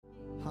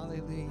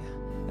Hallelujah.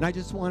 And I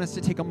just want us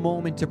to take a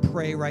moment to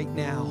pray right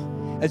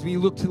now as we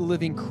look to the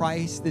living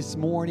Christ this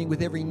morning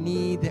with every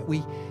need that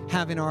we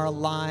have in our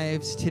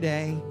lives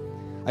today.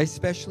 I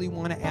especially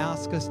want to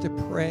ask us to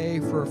pray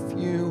for a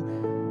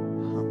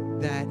few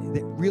that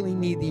really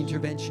need the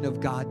intervention of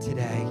God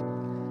today.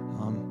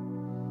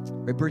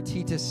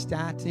 Bertita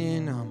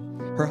Staten,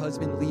 her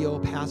husband Leo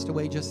passed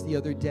away just the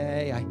other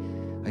day. I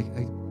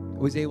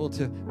was able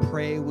to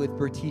pray with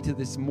Bertita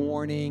this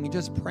morning, and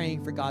just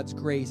praying for God's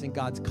grace and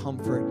God's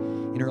comfort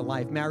in her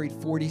life. Married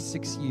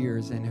 46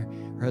 years, and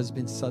her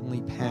husband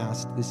suddenly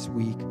passed this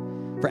week.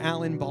 For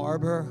Alan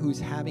Barber, who's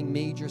having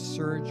major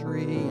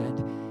surgery,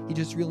 and he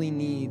just really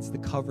needs the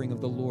covering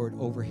of the Lord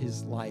over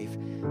his life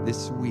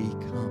this week.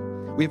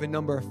 We have a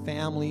number of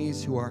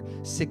families who are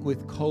sick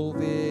with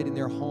COVID in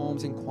their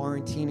homes and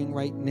quarantining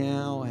right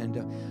now,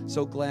 and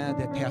so glad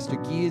that Pastor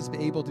Guy is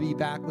able to be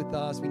back with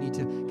us. We need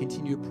to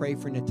continue to pray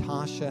for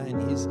Natasha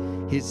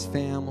and his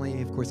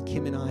family. Of course,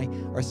 Kim and I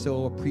are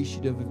so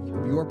appreciative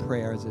of your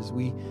prayers as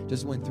we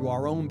just went through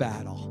our own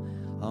battle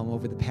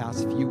over the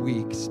past few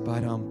weeks.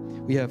 But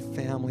we have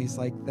families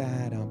like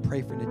that.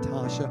 Pray for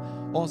Natasha.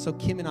 Also,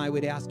 Kim and I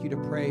would ask you to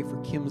pray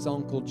for Kim's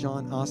uncle,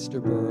 John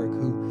Osterberg,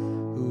 who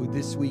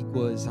this week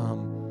was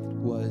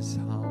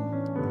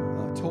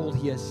told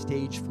he has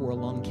stage 4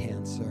 lung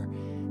cancer.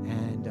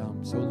 And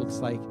so it looks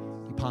like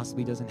he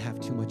possibly doesn't have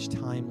too much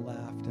time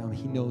left.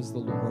 He knows the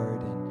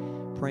Lord,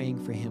 and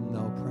praying for him,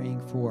 though,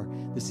 praying for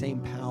the same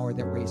power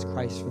that raised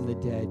Christ from the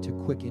dead to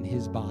quicken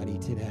his body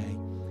today.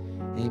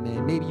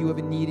 Amen. Maybe you have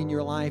a need in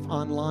your life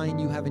online.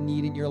 You have a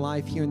need in your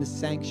life here in the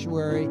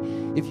sanctuary.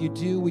 If you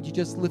do, would you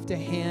just lift a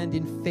hand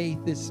in faith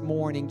this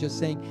morning, just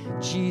saying,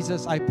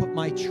 Jesus, I put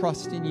my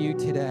trust in you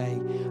today.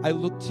 I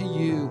look to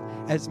you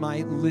as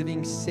my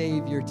living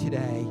Savior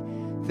today.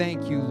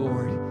 Thank you,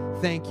 Lord.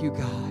 Thank you,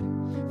 God.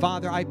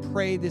 Father, I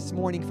pray this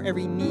morning for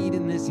every need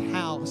in this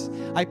house.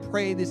 I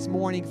pray this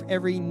morning for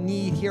every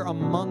need here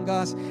among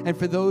us and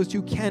for those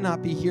who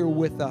cannot be here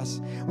with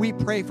us. We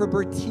pray for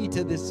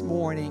Bertita this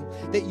morning,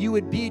 that you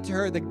would be to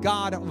her the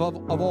God of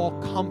all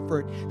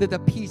comfort, that the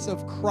peace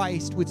of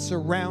Christ would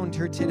surround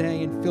her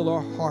today and fill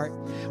her heart.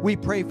 We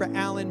pray for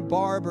Alan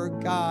Barber,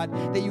 God,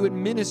 that you would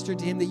minister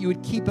to him, that you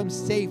would keep him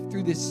safe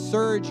through this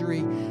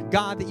surgery.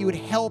 God, that you would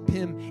help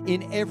him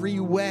in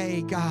every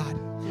way, God.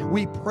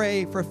 We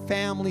pray for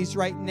families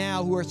right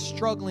now who are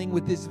struggling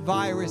with this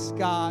virus,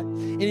 God,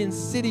 an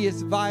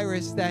insidious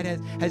virus that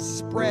has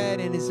spread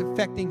and is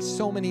affecting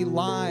so many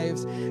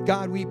lives.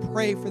 God, we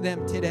pray for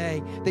them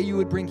today, that you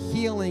would bring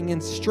healing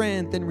and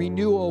strength and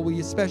renewal. We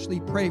especially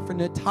pray for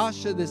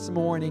Natasha this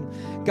morning,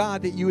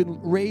 God, that you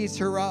would raise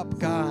her up,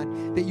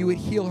 God, that you would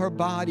heal her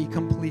body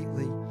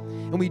completely.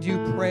 And we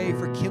do pray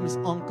for Kim's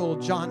uncle,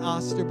 John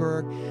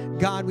Osterberg.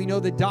 God, we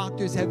know the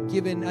doctors have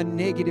given a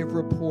negative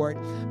report,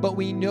 but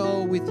we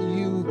know with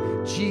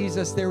you,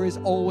 Jesus, there is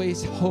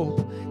always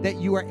hope that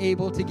you are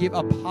able to give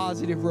a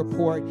positive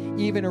report,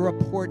 even a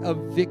report of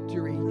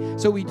victory.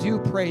 So we do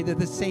pray that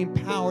the same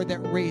power that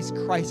raised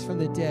Christ from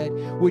the dead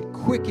would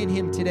quicken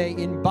him today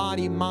in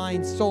body,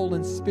 mind, soul,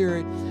 and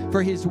spirit.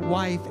 For his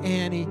wife,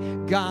 Annie,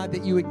 God,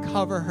 that you would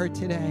cover her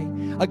today.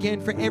 Again,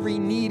 for every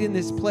need in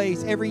this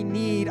place, every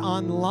need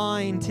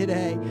online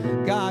today,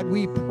 God,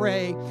 we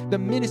pray the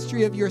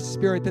ministry of your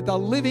Spirit, that the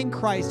living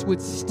Christ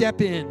would step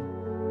in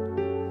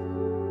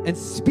and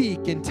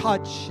speak and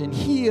touch and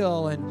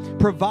heal and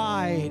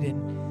provide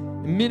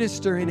and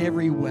minister in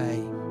every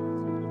way.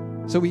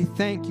 So we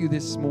thank you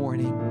this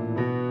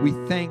morning. We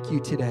thank you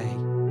today.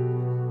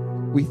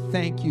 We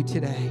thank you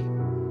today.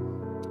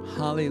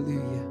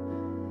 Hallelujah.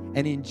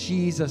 And in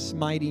Jesus'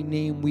 mighty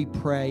name we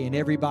pray. And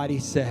everybody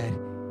said,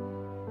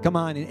 come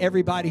on, and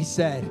everybody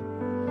said,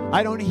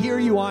 I don't hear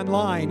you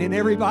online. And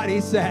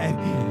everybody said,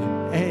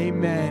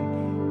 amen.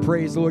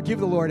 Praise the Lord. Give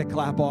the Lord a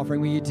clap offering.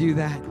 Will you do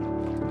that?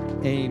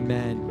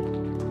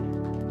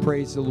 Amen.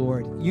 Praise the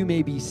Lord. You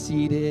may be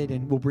seated,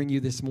 and we'll bring you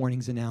this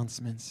morning's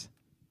announcements.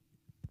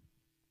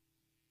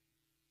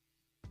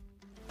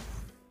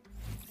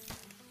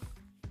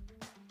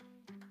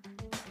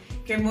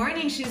 Good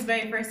morning,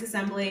 Shrewsbury First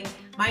Assembly.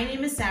 My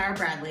name is Sarah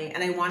Bradley,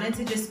 and I wanted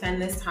to just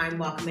spend this time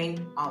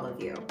welcoming all of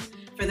you.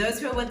 For those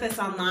who are with us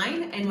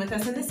online and with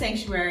us in the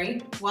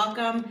sanctuary,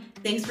 welcome,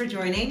 thanks for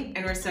joining,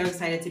 and we're so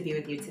excited to be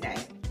with you today.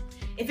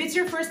 If it's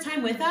your first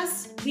time with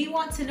us, we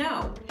want to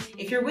know.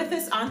 If you're with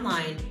us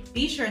online,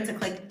 be sure to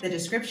click the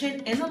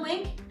description in the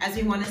link, as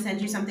we want to send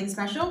you something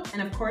special,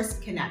 and of course,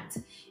 connect.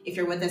 If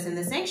you're with us in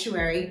the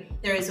sanctuary,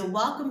 there is a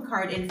welcome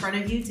card in front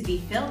of you to be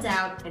filled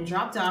out and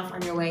dropped off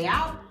on your way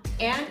out.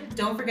 And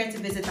don't forget to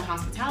visit the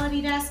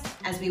hospitality desk,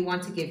 as we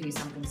want to give you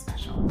something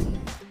special.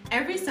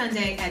 Every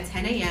Sunday at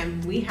 10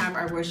 a.m., we have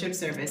our worship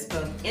service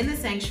both in the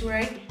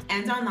sanctuary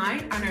and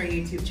online on our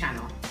YouTube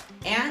channel.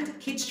 And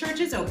Kids Church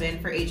is open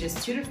for ages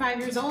 2 to 5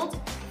 years old,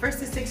 1st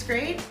to 6th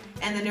grade,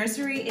 and the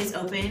nursery is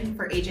open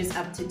for ages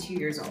up to 2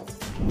 years old.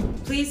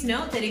 Please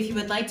note that if you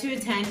would like to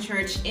attend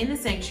church in the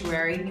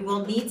sanctuary, you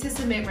will need to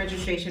submit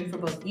registration for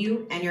both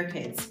you and your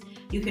kids.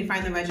 You can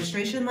find the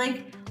registration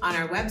link on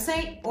our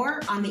website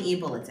or on the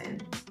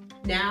e-bulletin.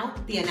 Now,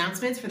 the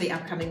announcements for the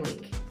upcoming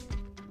week.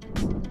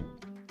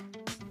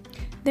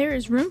 There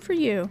is room for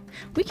you.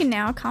 We can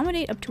now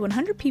accommodate up to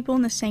 100 people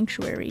in the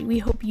sanctuary. We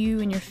hope you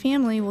and your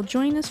family will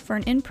join us for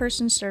an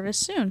in-person service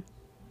soon.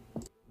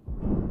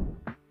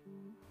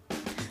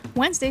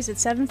 Wednesdays at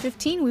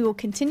 7:15, we will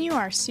continue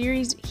our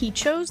series, He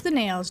Chose the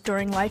Nails,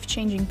 during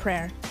life-changing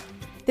prayer.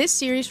 This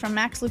series from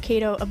Max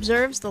Lucado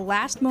observes the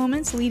last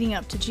moments leading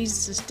up to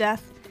Jesus'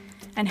 death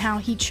and how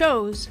He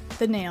chose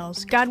the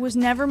nails. God was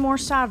never more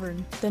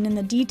sovereign than in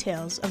the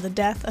details of the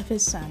death of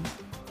His Son.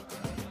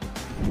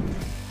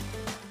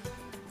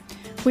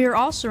 We are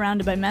all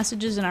surrounded by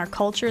messages in our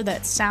culture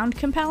that sound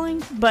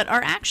compelling, but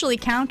are actually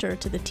counter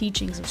to the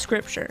teachings of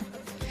Scripture.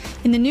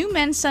 In the new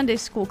men's Sunday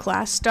school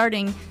class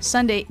starting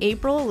Sunday,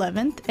 April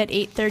 11th at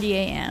 8:30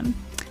 a.m.,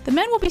 the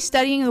men will be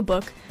studying a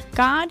book,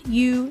 God,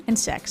 You, and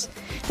Sex,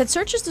 that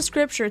searches the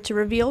Scripture to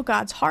reveal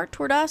God's heart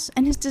toward us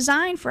and His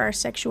design for our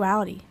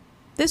sexuality.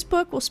 This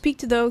book will speak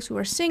to those who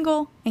are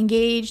single,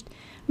 engaged,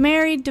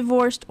 married,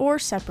 divorced, or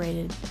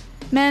separated.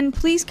 Men,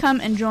 please come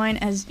and join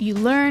as you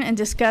learn and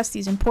discuss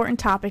these important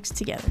topics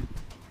together.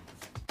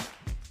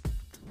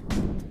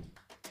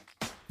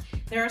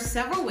 There are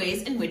several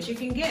ways in which you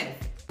can give.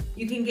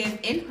 You can give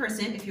in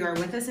person if you are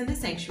with us in the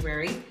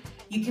sanctuary.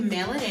 You can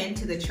mail it in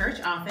to the church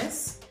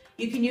office.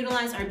 You can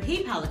utilize our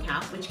PayPal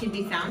account, which can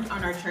be found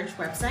on our church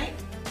website,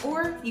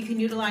 or you can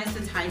utilize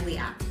the Tidely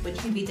app, which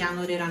can be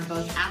downloaded on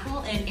both Apple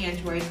and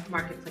Android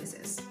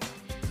marketplaces.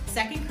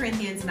 2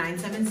 Corinthians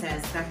 9:7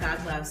 says that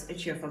God loves a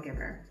cheerful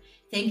giver.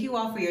 Thank you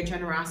all for your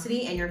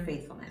generosity and your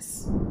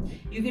faithfulness.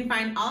 You can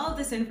find all of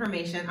this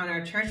information on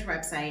our church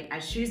website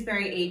at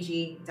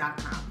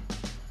shrewsburyag.com.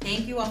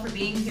 Thank you all for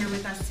being here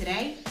with us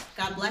today.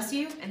 God bless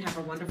you and have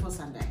a wonderful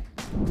Sunday.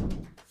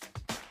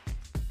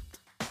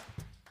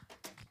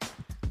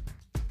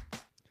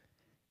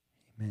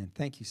 Amen.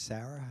 Thank you,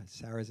 Sarah.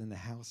 Sarah's in the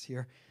house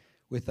here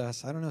with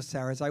us. I don't know,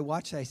 Sarah, as I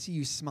watch, I see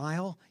you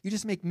smile. You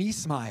just make me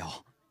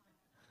smile.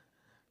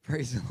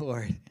 Praise the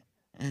Lord.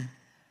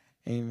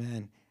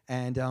 Amen.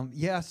 And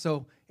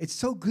so it's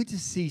so good to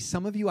see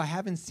some of you I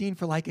haven't seen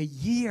for like a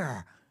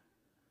year.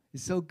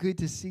 It's so good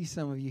to see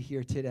some of you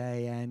here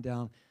today,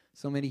 and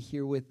so many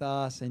here with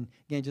us. And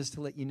again, just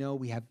to let you know,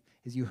 we have,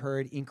 as you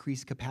heard,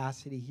 increased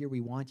capacity here.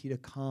 We want you to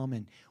come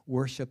and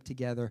worship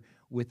together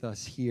with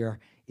us here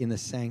in the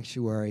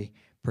sanctuary.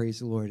 Praise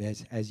the Lord,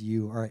 as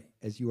you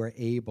are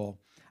able.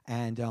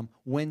 And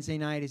Wednesday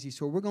night, as you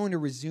saw, we're going to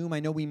resume. I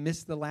know we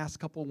missed the last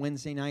couple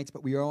Wednesday nights,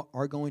 but we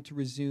are going to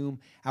resume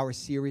our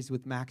series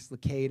with Max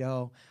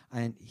Lucado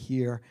and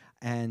here.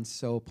 And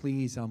so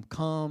please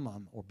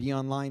come or be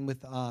online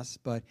with us.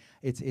 But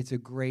it's a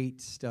great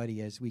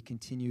study as we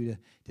continue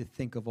to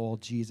think of all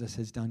Jesus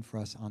has done for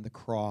us on the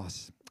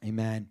cross.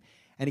 Amen.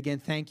 And again,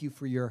 thank you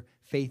for your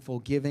faithful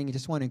giving. I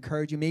just want to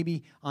encourage you,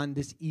 maybe on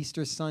this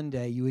Easter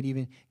Sunday, you would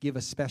even give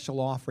a special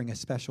offering, a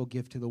special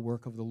gift to the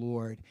work of the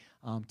Lord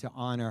to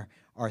honor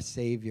our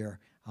Savior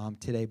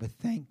today. But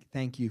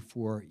thank you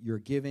for your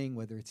giving,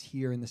 whether it's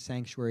here in the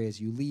sanctuary as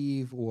you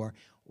leave or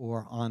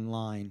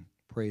online.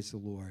 Praise the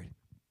Lord.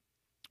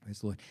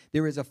 Praise the Lord.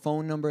 There is a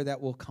phone number that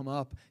will come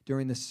up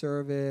during the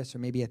service or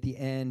maybe at the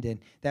end,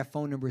 and that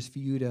phone number is for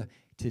you to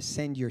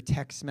send your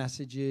text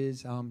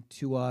messages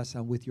to us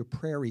with your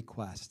prayer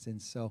requests.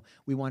 And so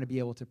we want to be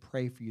able to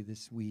pray for you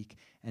this week.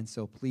 And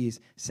so please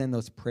send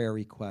those prayer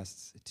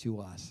requests to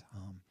us.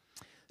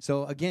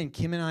 So again,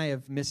 Kim and I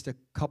have missed a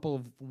couple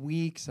of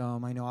weeks.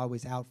 I know I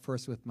was out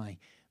first with my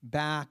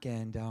back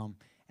and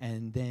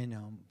then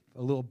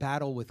a little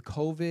battle with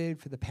COVID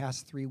for the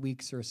past 3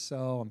 weeks or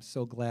so. I'm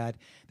so glad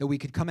that we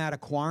could come out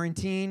of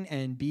quarantine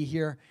and be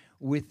here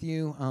with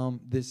you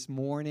this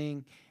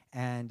morning.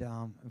 And,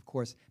 of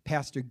course,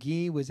 Pastor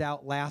Guy was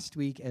out last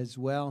week as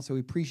well. So we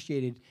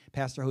appreciated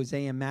Pastor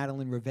Jose and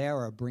Madeline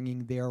Rivera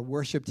bringing their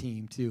worship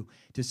team to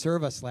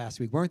serve us last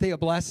week. Weren't they a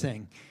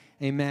blessing?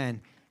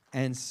 Amen.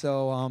 And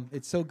so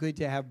it's so good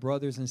to have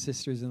brothers and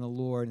sisters in the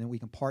Lord, and we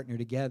can partner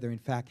together. In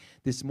fact,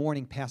 this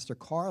morning, Pastor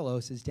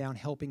Carlos is down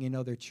helping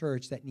another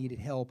church that needed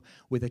help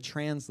with a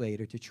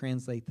translator to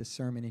translate the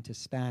sermon into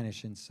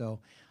Spanish. And so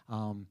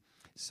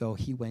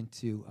he went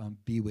to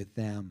be with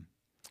them.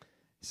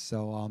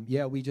 So,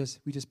 we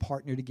just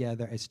partner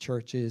together as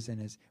churches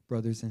and as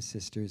brothers and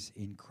sisters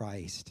in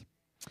Christ.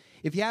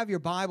 If you have your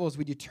Bibles,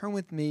 would you turn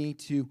with me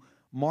to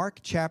Mark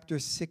chapter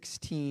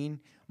 16?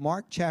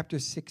 Mark chapter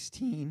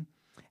 16,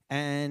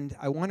 and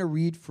I want to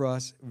read for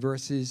us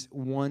verses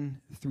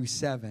 1 through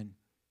 7.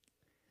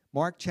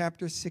 Mark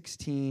chapter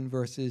 16,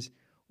 verses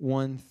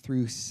 1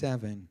 through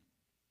 7.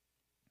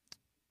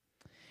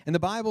 And the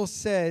Bible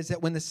says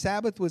that when the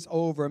Sabbath was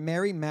over,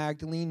 Mary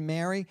Magdalene,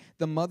 Mary,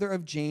 the mother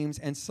of James,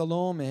 and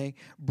Salome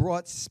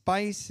brought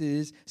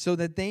spices so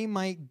that they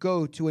might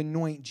go to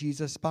anoint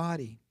Jesus'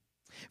 body.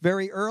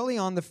 Very early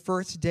on the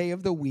first day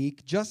of the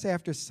week, just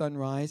after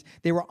sunrise,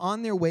 they were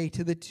on their way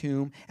to the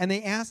tomb, and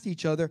they asked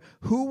each other,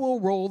 "Who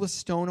will roll the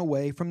stone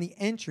away from the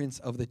entrance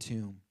of the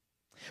tomb?"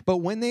 But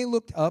when they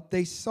looked up,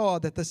 they saw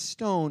that the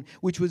stone,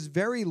 which was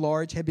very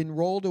large, had been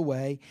rolled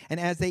away. And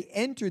as they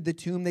entered the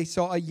tomb, they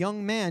saw a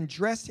young man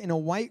dressed in a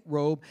white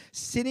robe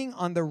sitting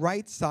on the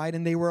right side,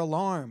 and they were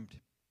alarmed.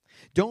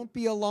 "Don't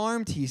be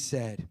alarmed," he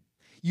said.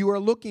 "You are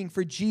looking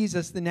for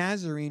Jesus the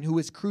Nazarene who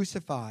was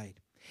crucified.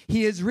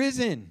 He is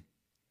risen.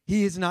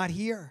 He is not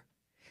here.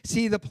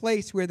 See the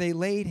place where they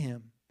laid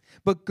him.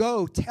 But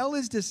go, tell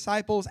his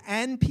disciples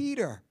and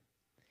Peter,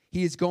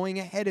 he is going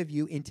ahead of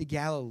you into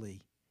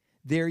Galilee.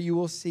 There you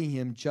will see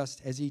him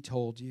just as he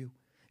told you."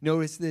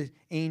 Notice the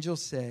angel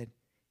said,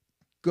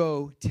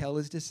 "Go tell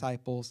his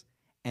disciples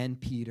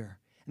and Peter."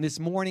 And this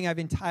morning I've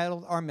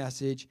entitled our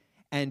message,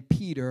 "And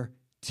Peter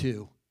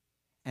Too."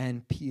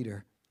 And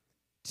Peter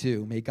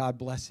Too. May God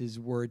bless his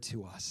word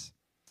to us.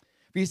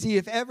 For you see,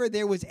 if ever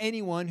there was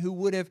anyone who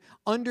would have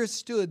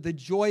understood the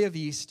joy of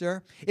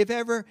Easter, if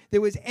ever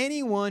there was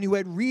anyone who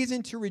had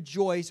reason to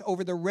rejoice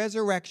over the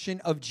resurrection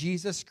of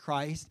Jesus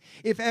Christ,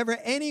 if ever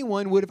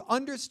anyone would have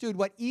understood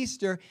what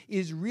Easter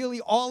is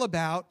really all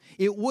about,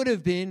 it would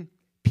have been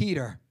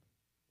Peter.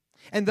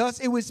 And thus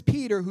it was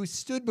Peter who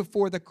stood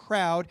before the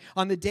crowd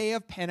on the day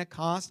of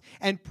Pentecost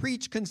and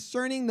preached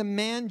concerning the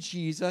man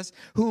Jesus,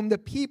 whom the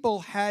people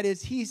had,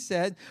 as he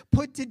said,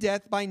 put to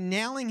death by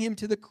nailing him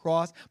to the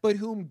cross, but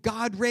whom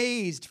God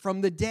raised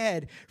from the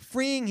dead,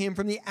 freeing him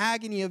from the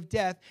agony of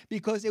death,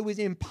 because it was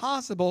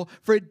impossible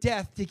for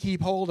death to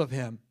keep hold of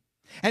him.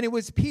 And it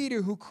was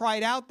Peter who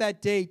cried out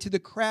that day to the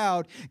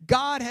crowd,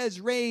 "God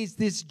has raised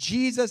this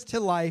Jesus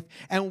to life,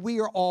 and we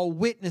are all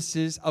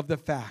witnesses of the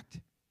fact."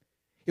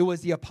 It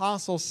was the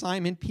apostle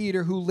Simon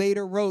Peter who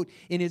later wrote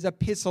in his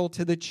epistle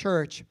to the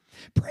church,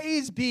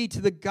 "Praise be to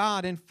the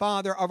God and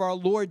Father of our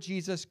Lord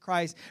Jesus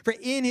Christ, for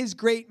in his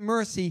great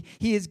mercy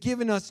he has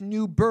given us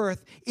new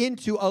birth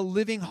into a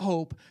living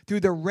hope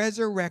through the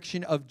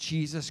resurrection of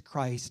Jesus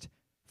Christ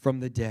from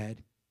the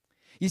dead."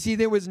 You see,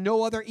 there was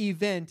no other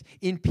event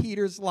in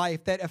Peter's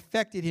life that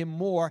affected him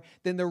more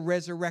than the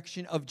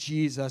resurrection of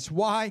Jesus.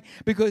 Why?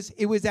 Because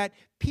it was at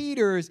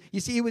Peter's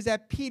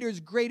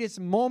greatest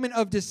moment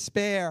of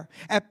despair,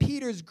 at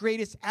Peter's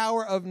greatest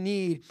hour of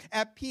need,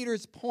 at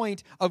Peter's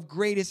point of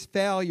greatest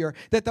failure,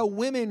 that the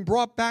women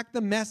brought back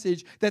the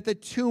message that the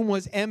tomb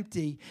was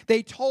empty.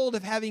 They told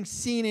of having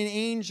seen an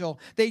angel.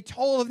 They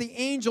told of the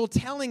angel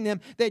telling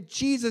them that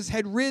Jesus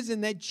had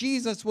risen, that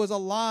Jesus was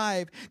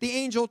alive. The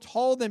angel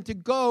told them to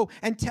go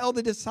and tell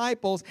the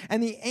disciples,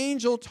 and the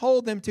angel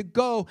told them to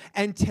go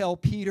and tell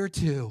Peter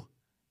too.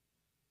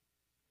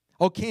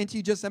 Oh, can't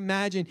you just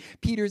imagine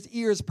Peter's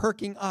ears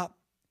perking up?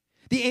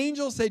 The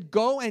angel said,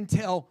 "Go and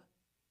tell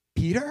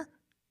Peter?"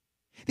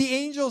 The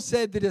angel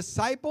said, "The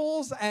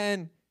disciples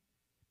and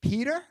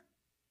Peter?"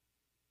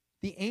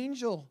 The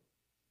angel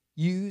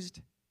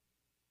used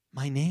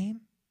my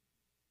name.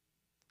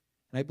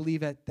 And I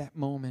believe at that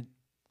moment,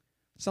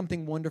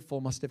 something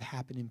wonderful must have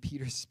happened in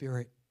Peter's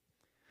spirit.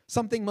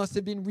 Something must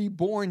have been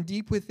reborn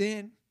deep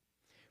within.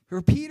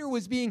 For Peter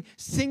was being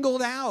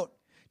singled out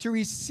to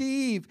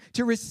receive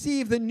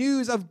the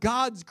news of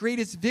God's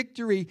greatest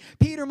victory.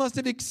 Peter must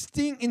have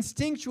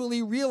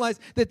instinctually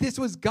realized that this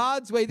was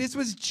God's way. This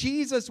was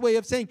Jesus' way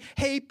of saying,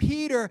 "Hey,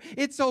 Peter,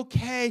 it's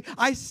okay.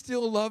 I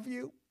still love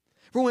you."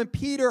 For when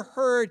Peter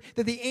heard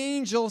that the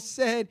angel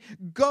said,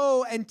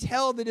 "Go and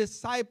tell the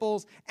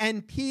disciples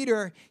and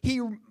Peter,"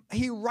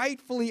 he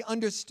rightfully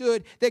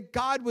understood that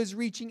God was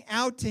reaching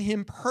out to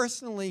him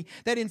personally,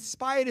 that in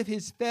spite of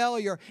his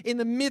failure, in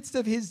the midst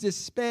of his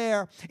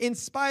despair, in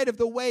spite of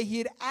the way he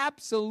had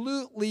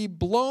absolutely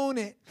blown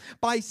it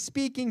by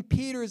speaking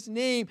Peter's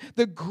name,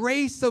 the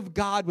grace of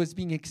God was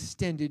being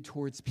extended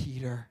towards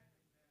Peter.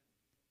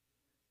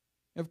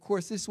 Of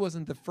course, this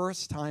wasn't the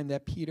first time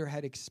that Peter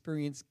had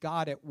experienced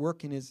God at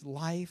work in his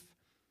life.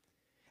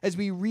 As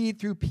we read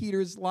through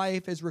Peter's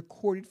life as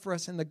recorded for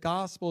us in the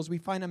Gospels, we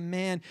find a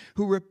man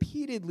who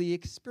repeatedly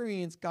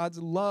experienced God's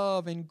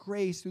love and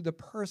grace through the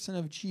person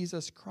of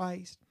Jesus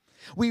Christ.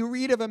 We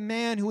read of a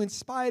man who, in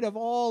spite of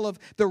all of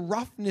the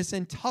roughness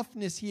and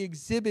toughness he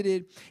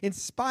exhibited, in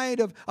spite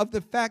of the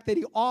fact that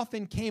he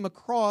often came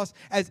across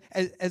as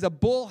a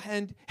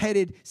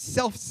bull-headed,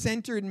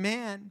 self-centered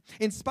man,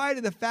 in spite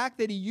of the fact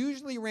that he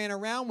usually ran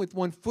around with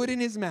one foot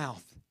in his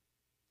mouth,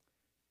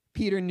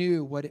 Peter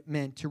knew what it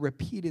meant to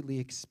repeatedly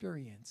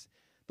experience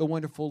the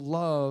wonderful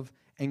love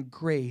and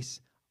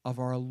grace of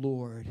our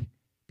Lord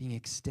being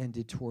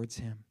extended towards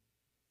him.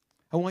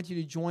 I want you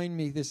to join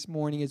me this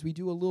morning as we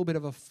do a little bit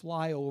of a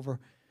flyover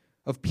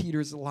of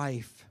Peter's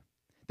life,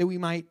 that we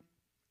might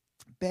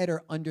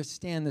better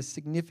understand the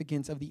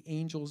significance of the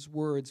angel's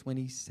words when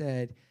he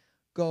said,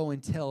 "Go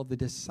and tell the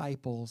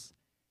disciples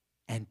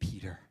and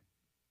Peter."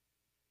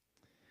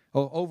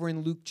 Oh, over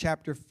in Luke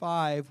chapter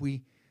 5,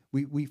 we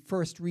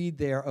first read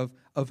there of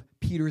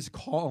Peter's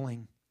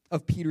calling.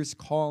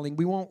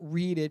 We won't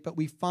read it, but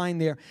we find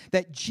there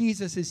that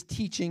Jesus is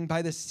teaching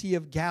by the Sea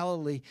of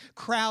Galilee.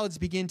 Crowds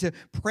begin to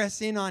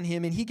press in on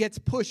him, and he gets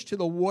pushed to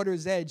the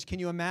water's edge. Can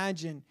you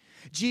imagine?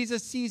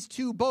 Jesus sees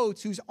two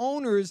boats whose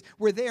owners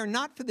were there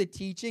not for the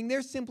teaching.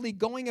 They're simply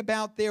going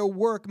about their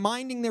work,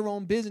 minding their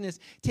own business,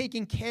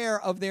 taking care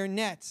of their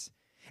nets.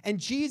 And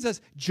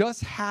Jesus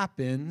just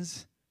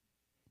happens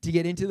to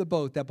get into the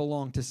boat that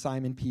belonged to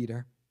Simon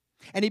Peter.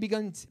 And he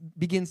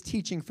begins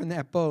teaching from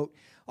that boat.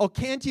 Oh,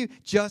 can't you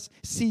just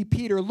see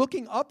Peter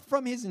looking up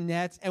from his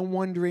nets and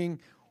wondering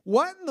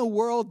what in the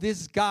world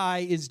this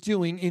guy is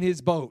doing in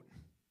his boat?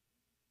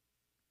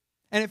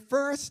 And at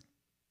first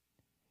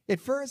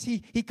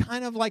he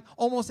kind of like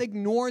almost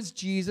ignores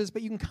Jesus,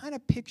 but you can kind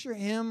of picture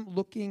him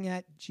looking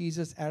at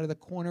Jesus out of the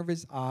corner of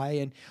his eye.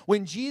 And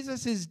when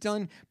Jesus is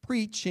done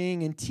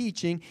preaching and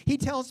teaching, he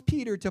tells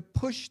Peter to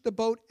push the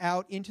boat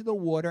out into the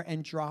water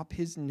and drop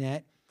his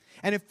net.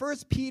 And at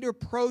first, Peter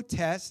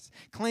protests,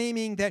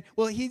 claiming that,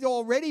 well, he'd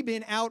already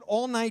been out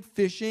all night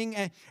fishing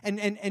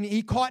and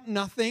he caught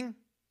nothing.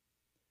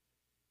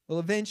 Well,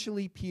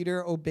 eventually,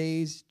 Peter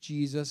obeys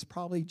Jesus,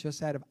 probably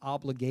just out of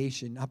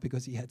obligation, not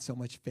because he had so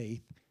much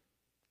faith.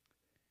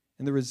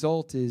 And the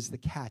result is the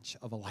catch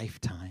of a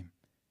lifetime.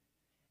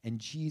 And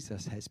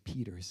Jesus has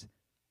Peter's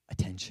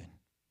attention.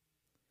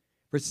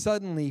 For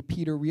suddenly,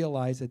 Peter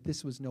realized that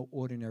this was no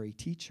ordinary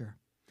teacher.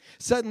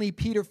 Suddenly,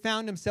 Peter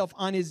found himself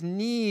on his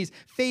knees,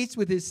 faced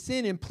with his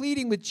sin and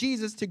pleading with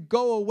Jesus to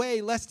go away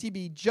lest he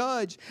be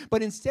judged.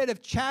 But instead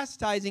of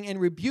chastising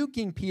and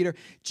rebuking Peter,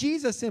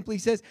 Jesus simply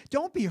says,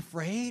 "Don't be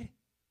afraid.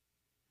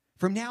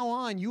 From now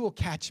on, you will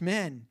catch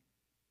men."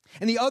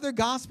 And the other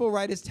gospel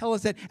writers tell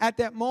us that at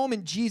that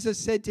moment, Jesus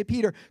said to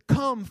Peter,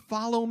 "Come,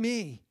 follow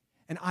me,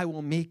 and I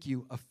will make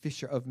you a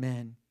fisher of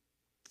men."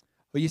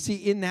 Well, you see,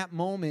 in that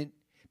moment,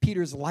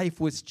 Peter's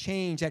life was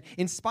changed. And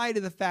in spite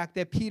of the fact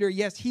that Peter,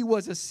 yes, he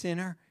was a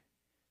sinner,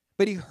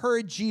 but he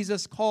heard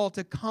Jesus' call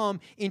to come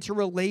into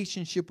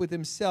relationship with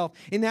himself.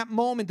 In that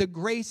moment, the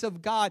grace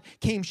of God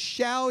came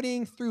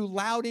shouting through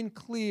loud and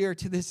clear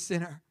to this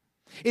sinner.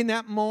 In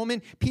that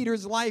moment,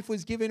 Peter's life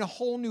was given a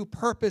whole new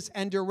purpose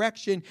and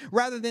direction.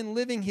 Rather than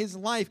living his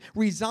life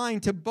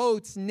resigned to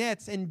boats,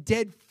 nets, and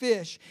dead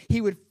fish, he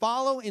would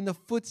follow in the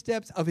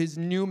footsteps of his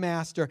new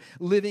master,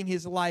 living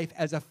his life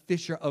as a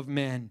fisher of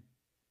men.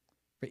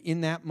 But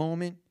in that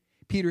moment,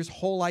 Peter's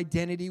whole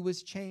identity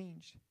was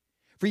changed.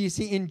 For you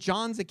see, in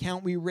John's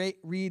account, we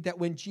read that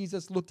when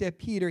Jesus looked at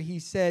Peter, he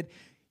said,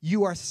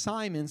 "You are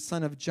Simon,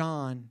 son of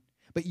John,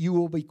 but you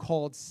will be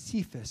called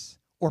Cephas,"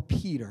 or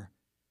Peter,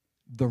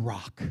 the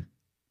rock.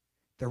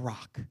 The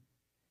rock.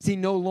 See,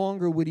 no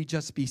longer would he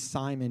just be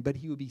Simon, but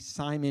he would be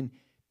Simon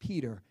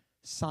Peter,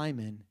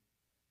 Simon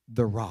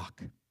the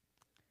rock.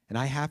 And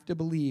I have to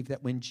believe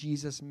that when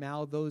Jesus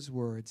mouthed those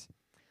words,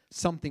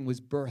 something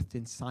was birthed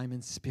in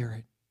Simon's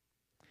spirit.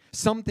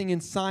 Something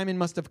in Simon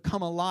must have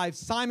come alive.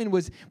 Simon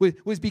was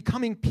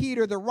becoming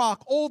Peter the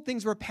rock. Old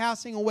things were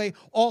passing away.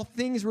 All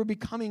things were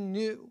becoming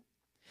new.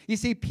 You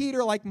see, Peter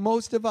was like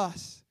most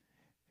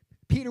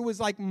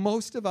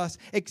of us,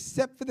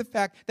 except for the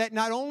fact that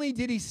not only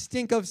did he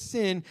stink of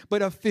sin,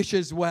 but of fish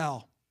as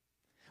well.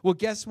 Well,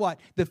 guess what?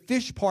 The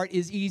fish part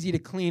is easy to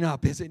clean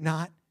up, is it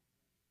not?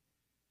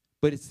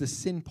 But it's the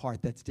sin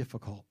part that's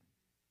difficult.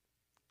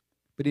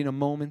 But in a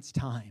moment's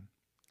time,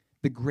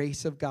 the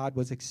grace of God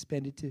was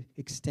extended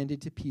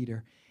to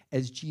Peter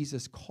as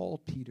Jesus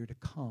called Peter to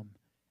come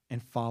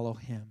and follow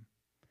him.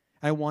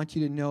 I want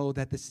you to know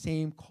that the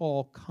same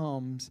call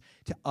comes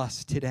to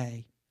us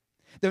today.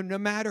 That no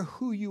matter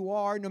who you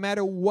are, no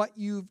matter what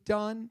you've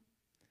done,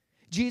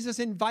 Jesus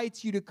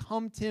invites you to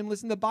come to him.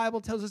 Listen, the Bible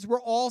tells us we're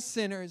all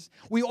sinners.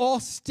 We all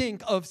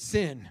stink of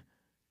sin.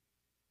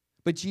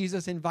 But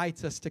Jesus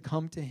invites us to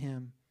come to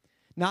him.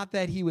 Not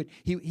that he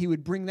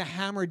would bring the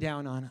hammer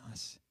down on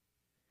us,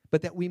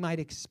 but that we might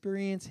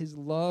experience his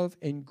love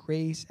and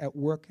grace at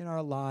work in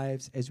our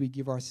lives as we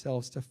give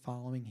ourselves to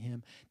following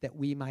him, that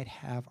we might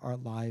have our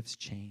lives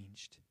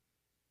changed.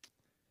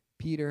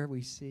 Peter,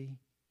 we see,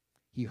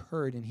 he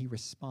heard and he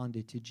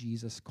responded to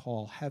Jesus'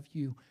 call. Have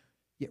you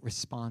yet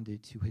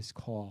responded to his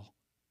call?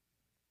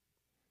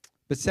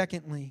 But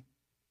secondly,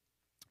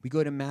 we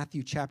go to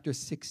Matthew chapter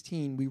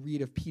 16. We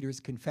read of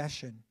Peter's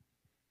confession.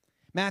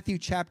 Matthew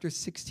chapter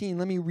 16,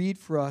 let me read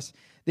for us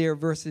there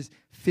verses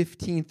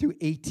 15 through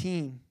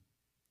 18.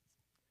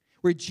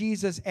 Where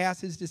Jesus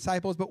asked his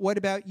disciples, "But what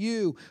about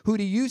you? Who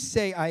do you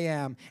say I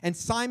am?" And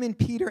Simon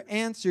Peter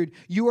answered,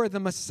 "You are the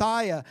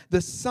Messiah,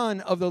 the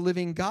Son of the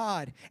living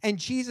God." And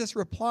Jesus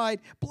replied,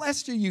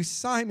 "Blessed are you,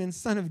 Simon,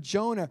 son of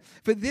Jonah,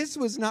 for this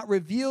was not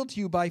revealed to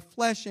you by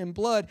flesh and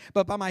blood,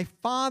 but by my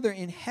Father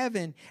in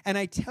heaven. And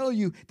I tell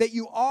you that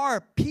you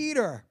are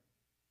Peter.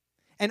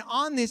 And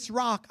on this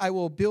rock I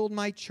will build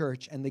my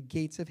church, and the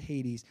gates of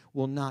Hades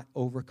will not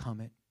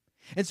overcome it."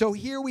 And so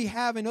here we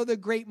have another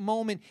great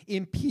moment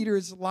in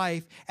Peter's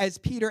life as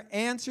Peter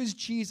answers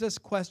Jesus'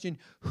 question,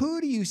 "Who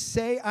do you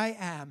say I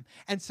am?"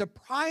 And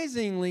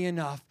surprisingly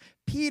enough,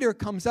 Peter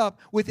comes up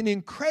with an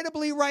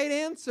incredibly right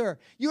answer.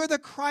 You're the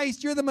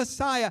Christ, you're the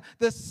Messiah,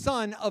 the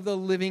Son of the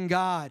living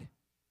God.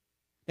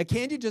 Now,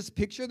 can't you just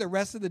picture the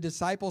rest of the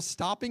disciples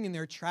stopping in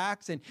their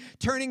tracks and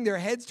turning their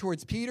heads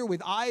towards Peter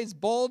with eyes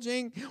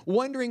bulging,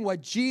 wondering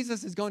what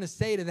Jesus is going to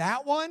say to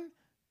that one?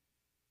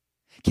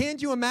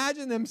 Can't you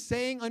imagine them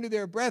saying under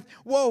their breath,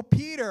 "Whoa,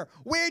 Peter,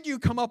 where'd you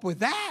come up with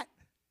that?"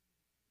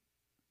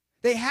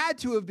 They had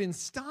to have been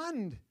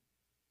stunned.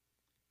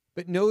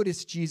 But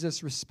notice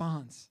Jesus'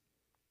 response.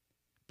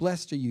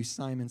 Blessed are you,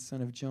 Simon,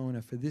 son of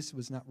Jonah, for this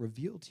was not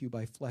revealed to you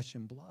by flesh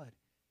and blood,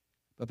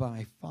 but by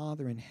my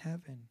Father in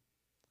heaven.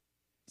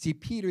 See,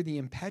 Peter the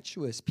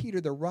impetuous, Peter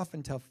the rough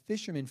and tough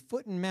fisherman,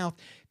 foot and mouth,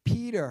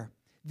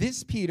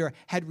 this Peter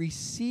had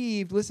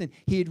received, listen,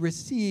 he had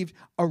received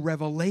a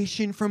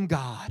revelation from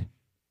God,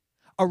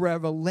 a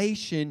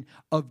revelation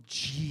of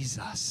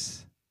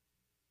Jesus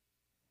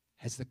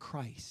as the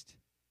Christ,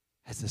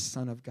 as the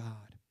Son of God.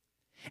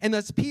 And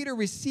thus Peter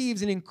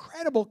receives an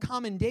incredible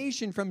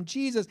commendation from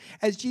Jesus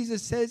as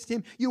Jesus says to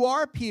him, you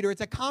are Peter. It's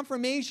a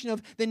confirmation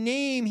of the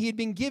name he had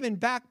been given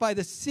back by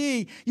the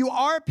sea. You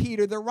are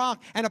Peter, the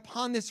rock, and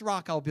upon this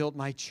rock I'll build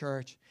my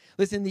church.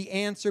 Listen, the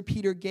answer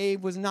Peter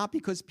gave was not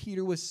because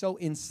Peter was so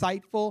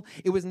insightful.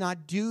 It was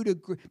not due to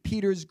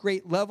Peter's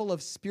great level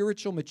of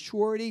spiritual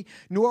maturity,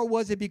 nor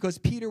was it because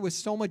Peter was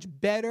so much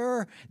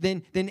better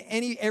than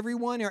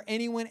everyone or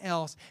anyone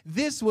else.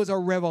 This was a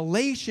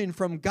revelation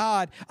from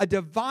God, a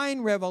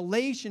divine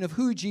revelation of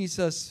who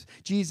Jesus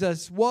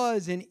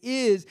was and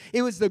is.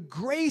 It was the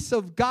grace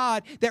of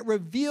God that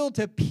revealed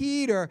to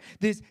Peter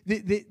this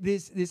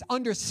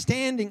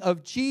understanding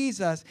of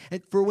Jesus.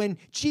 And for when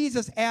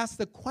Jesus asked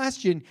the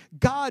question,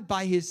 God,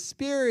 by his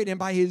Spirit and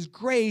by his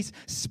grace,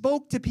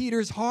 spoke to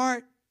Peter's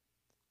heart.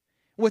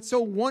 What's so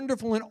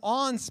wonderful and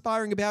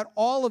awe-inspiring about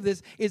all of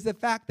this is the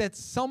fact that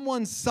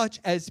someone such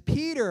as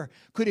Peter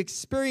could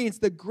experience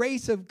the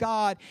grace of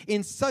God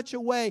in such a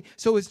way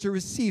so as to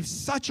receive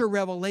such a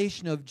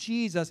revelation of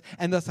Jesus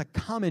and thus a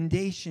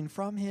commendation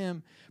from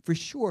him. For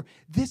sure,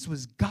 this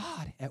was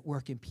God at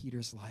work in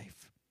Peter's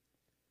life.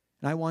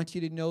 And I want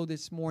you to know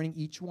this morning,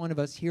 each one of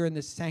us here in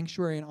this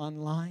sanctuary and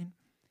online,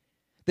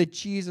 that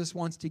Jesus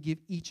wants to give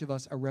each of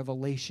us a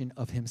revelation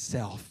of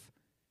himself.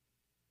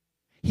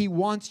 He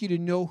wants you to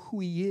know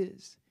who he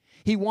is.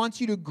 He wants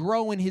you to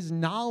grow in his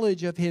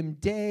knowledge of him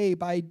day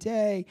by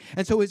day.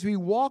 And so as we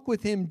walk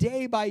with him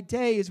day by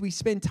day, as we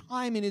spend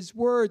time in his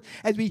word,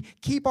 as we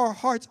keep our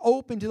hearts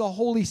open to the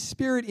Holy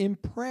Spirit in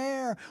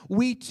prayer,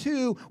 we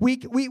too, we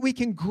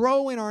can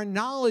grow in our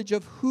knowledge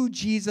of who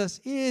Jesus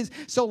is.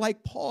 So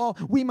like Paul,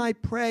 we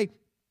might pray,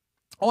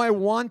 oh, I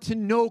want to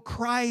know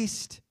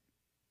Christ.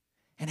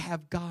 And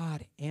have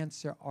God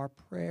answer our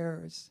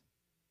prayers.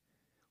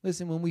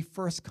 Listen, when we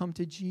first come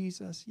to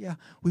Jesus,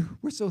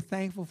 we're so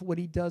thankful for what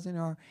he does in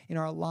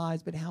our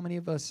lives, but how many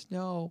of us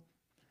know,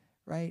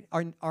 right?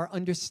 Our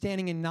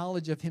understanding and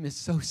knowledge of him is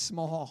so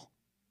small.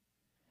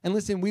 And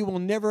listen, we will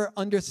never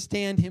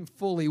understand him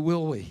fully,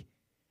 will we?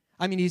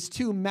 I mean, he's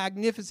too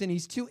magnificent,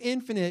 he's too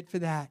infinite for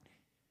that.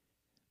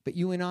 But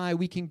you and I,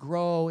 we can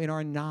grow in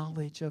our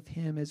knowledge of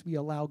him as we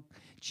allow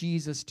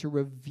Jesus to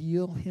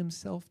reveal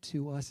himself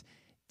to us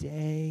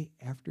day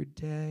after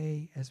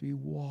day, as we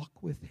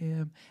walk with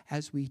him,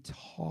 as we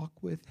talk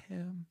with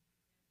him.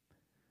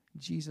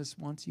 Jesus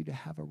wants you to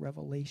have a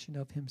revelation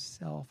of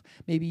himself.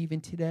 Maybe even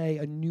today,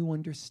 a new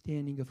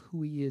understanding of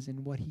who he is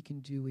and what he can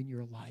do in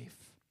your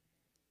life.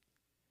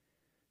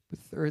 But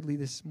thirdly,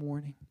 this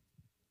morning,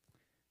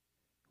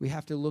 we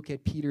have to look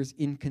at Peter's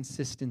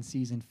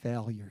inconsistencies and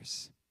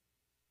failures.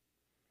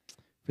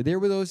 For there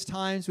were those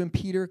times when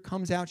Peter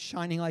comes out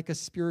shining like a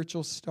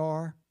spiritual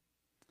star.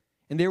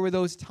 And there were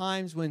those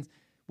times when,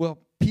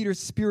 Peter's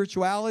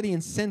spirituality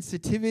and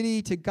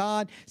sensitivity to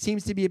God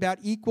seems to be about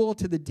equal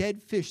to the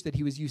dead fish that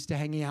he was used to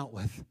hanging out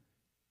with.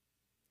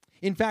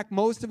 In fact,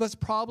 most of us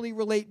probably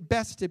relate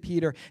best to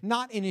Peter,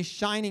 not in his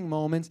shining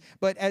moments,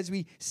 but as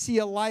we see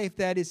a life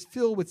that is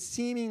filled with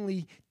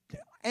seemingly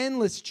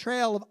endless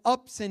trail of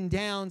ups and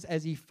downs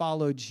as he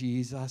followed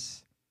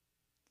Jesus.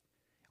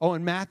 Oh,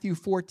 in Matthew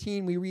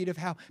 14, we read of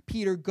how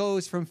Peter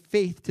goes from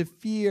faith to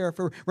fear.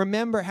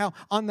 Remember how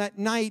on that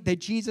night that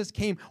Jesus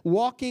came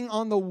walking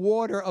on the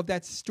water of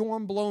that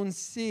storm-blown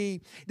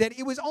sea, that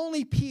it was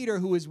only Peter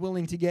who was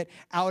willing to get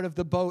out of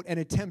the boat and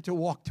attempt to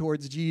walk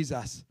towards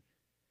Jesus.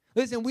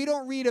 Listen, we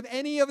don't read of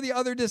any of the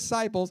other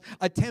disciples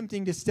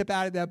attempting to step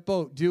out of that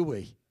boat, do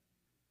we?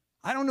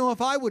 I don't know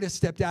if I would have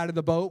stepped out of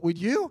the boat, would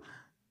you?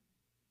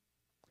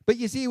 But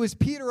you see, it was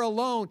Peter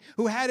alone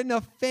who had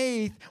enough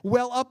faith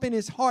well up in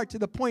his heart to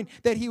the point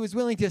that he was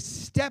willing to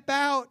step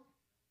out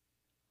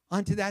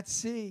onto that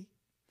sea.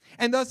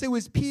 And thus it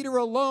was Peter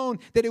alone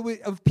that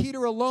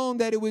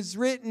it was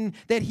written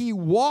that he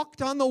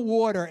walked on the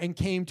water and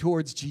came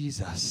towards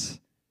Jesus.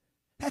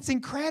 That's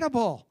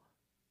incredible.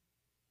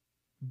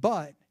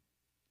 But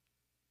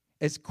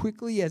as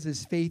quickly as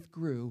his faith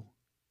grew,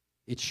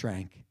 it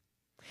shrank.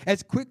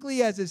 As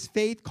quickly as his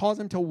faith caused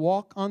him to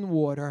walk on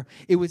water,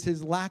 it was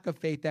his lack of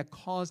faith that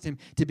caused him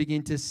to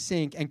begin to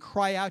sink and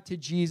cry out to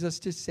Jesus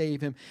to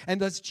save him.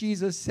 And thus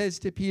Jesus says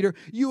to Peter,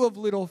 "You have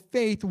little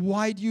faith,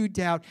 why do you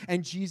doubt?"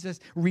 And Jesus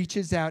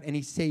reaches out and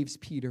he saves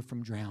Peter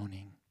from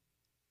drowning.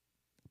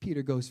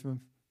 Peter goes from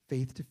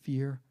faith to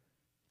fear,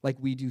 like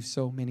we do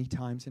so many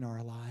times in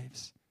our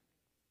lives.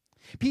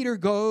 Peter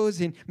goes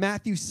in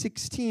Matthew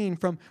 16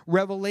 from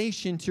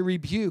revelation to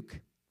rebuke.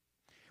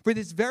 For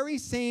this very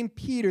same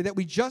Peter that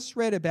we just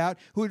read about,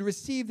 who had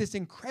received this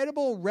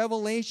incredible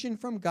revelation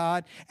from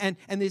God and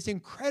this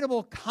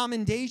incredible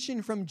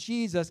commendation from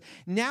Jesus,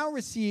 now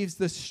receives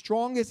the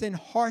strongest and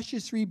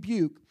harshest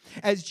rebuke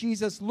as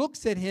Jesus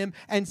looks at him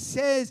and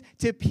says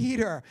to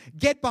Peter,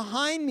 "Get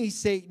behind me,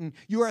 Satan.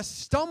 You are a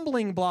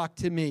stumbling block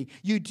to me.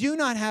 You do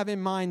not have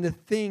in mind the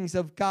things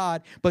of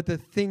God, but the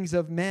things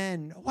of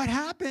men." What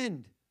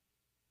happened?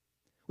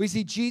 We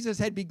see Jesus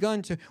had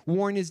begun to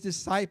warn his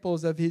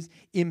disciples of his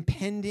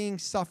impending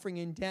suffering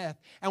and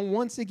death. And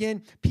once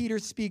again, Peter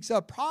speaks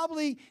up,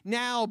 probably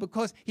now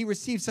because he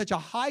received such a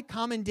high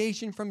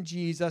commendation from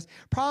Jesus.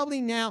 Probably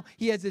now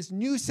he has this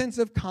new sense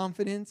of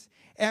confidence.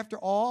 After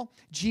all,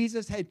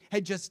 Jesus had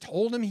just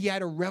told him he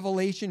had a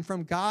revelation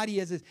from God. He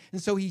has this,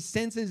 and so he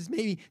senses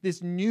maybe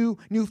this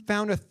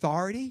newfound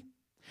authority.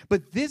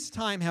 But this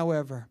time,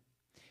 however,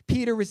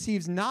 Peter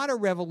receives not a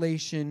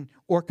revelation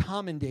or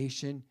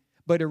commendation,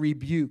 but a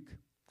rebuke.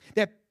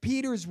 That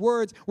Peter's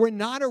words were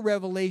not a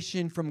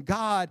revelation from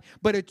God,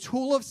 but a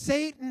tool of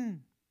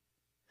Satan.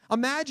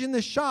 Imagine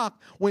the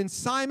shock when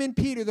Simon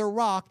Peter the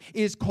rock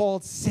is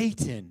called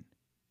Satan,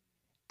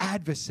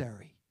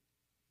 adversary,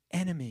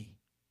 enemy.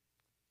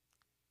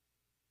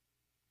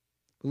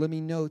 But let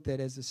me note that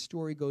as the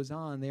story goes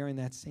on there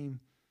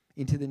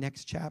into the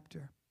next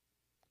chapter,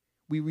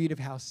 we read of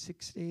how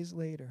 6 days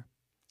later,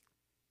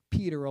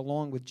 Peter,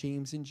 along with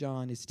James and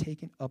John, is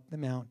taken up the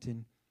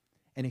mountain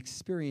and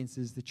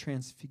experiences the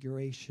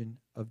transfiguration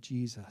of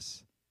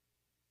Jesus.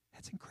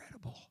 That's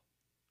incredible.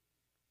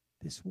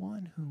 This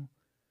one who,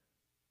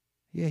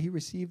 he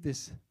received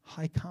this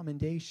high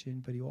commendation,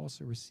 but he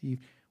also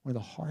received one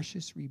of the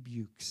harshest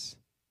rebukes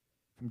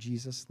from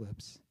Jesus'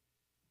 lips.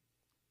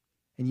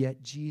 And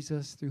yet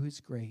Jesus, through his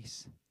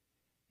grace,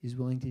 is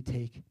willing to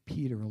take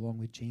Peter along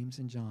with James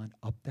and John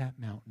up that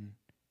mountain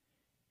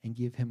and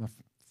give him a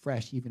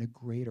fresh, even a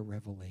greater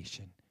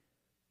revelation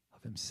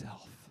of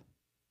himself.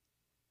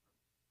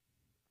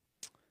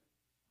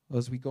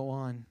 As we go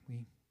on,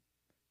 we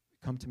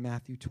come to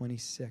Matthew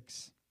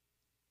 26.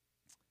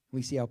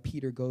 We see how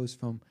Peter goes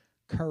from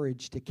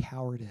courage to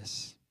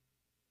cowardice.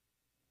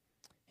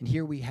 And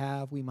here we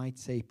might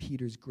say,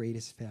 Peter's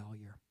greatest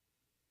failure.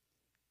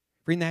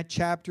 For in that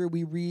chapter,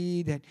 we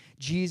read that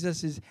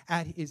Jesus is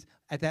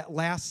at that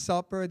Last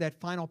Supper, that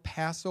final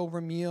Passover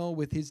meal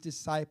with his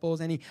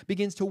disciples, and he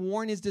begins to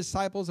warn his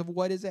disciples of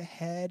what is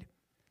ahead,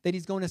 that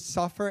he's going to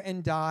suffer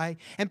and die.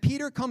 And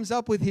Peter comes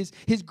up with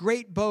his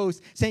great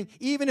boast, saying,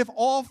 "Even if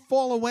all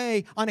fall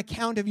away on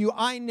account of you,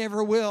 I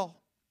never will."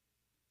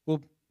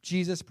 Well,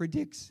 Jesus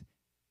predicts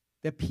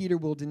that Peter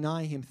will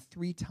deny him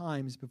 3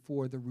 times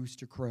before the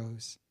rooster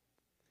crows.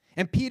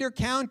 And Peter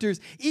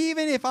counters,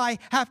 "Even if I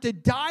have to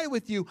die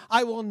with you,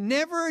 I will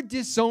never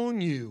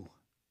disown you."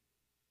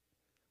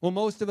 Well,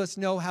 most of us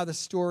know how the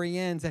story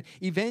ends, that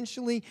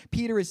eventually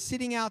Peter is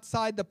sitting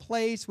outside the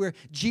place where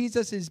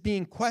Jesus is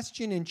being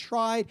questioned and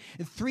tried.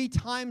 And 3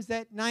 times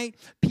that night,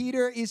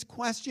 Peter is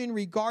questioned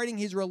regarding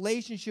his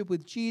relationship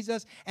with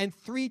Jesus. And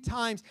 3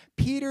 times,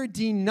 Peter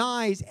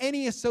denies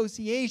any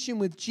association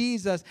with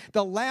Jesus,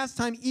 the last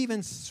time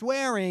even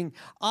swearing,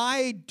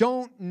 "I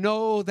don't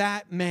know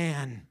that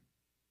man."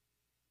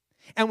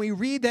 And we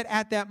read that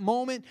at that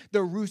moment,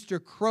 the rooster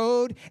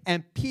crowed,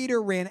 and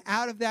Peter ran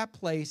out of that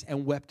place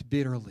and wept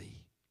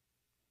bitterly.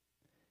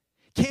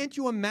 Can't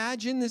you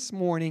imagine this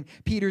morning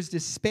Peter's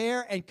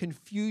despair and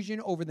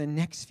confusion over the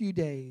next few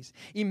days?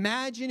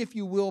 Imagine, if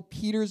you will,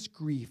 Peter's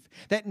grief,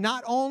 that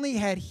not only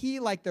had he,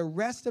 like the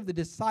rest of the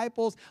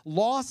disciples,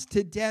 lost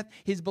to death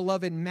his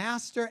beloved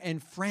master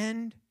and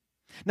friend,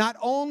 not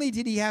only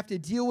did he have to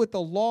deal with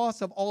the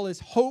loss of all his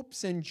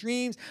hopes and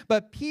dreams,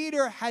 but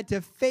Peter had to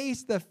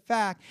face the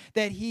fact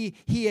that he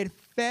had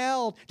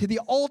failed to the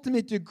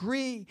ultimate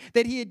degree,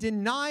 that he had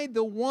denied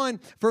the one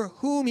for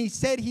whom he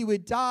said he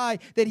would die,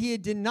 that he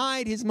had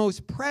denied his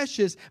most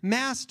precious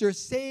master,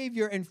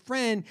 savior, and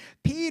friend.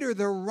 Peter,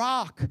 the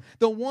rock,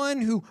 the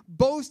one who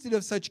boasted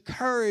of such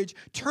courage,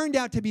 turned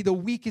out to be the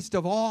weakest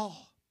of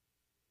all.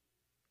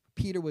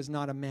 Peter was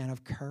not a man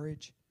of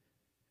courage,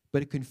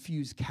 but a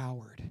confused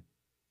coward.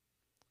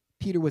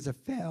 Peter was a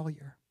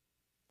failure.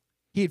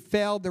 He had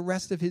failed the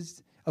rest of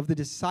the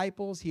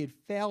disciples. He had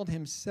failed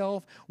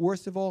himself.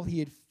 Worst of all, he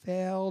had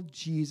failed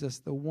Jesus,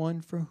 the one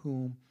for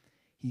whom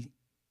he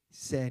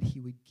said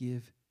he would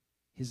give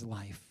his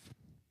life.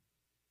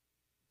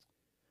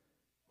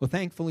 Well,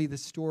 thankfully, the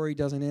story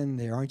doesn't end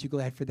there. Aren't you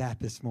glad for that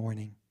this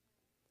morning?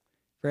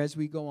 For as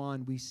we go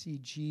on, we see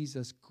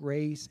Jesus'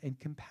 grace and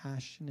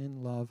compassion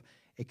and love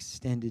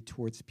extended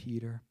towards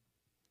Peter.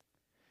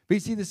 But you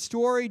see, the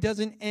story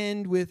doesn't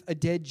end with a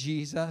dead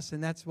Jesus,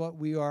 and that's what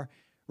we are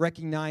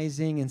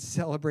recognizing and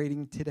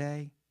celebrating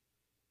today.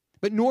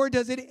 But nor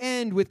does it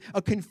end with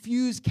a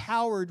confused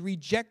coward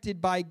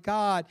rejected by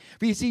God.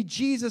 For you see,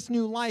 Jesus'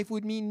 new life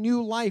would mean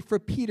new life for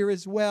Peter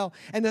as well.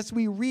 And thus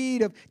we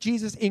read of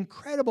Jesus'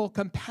 incredible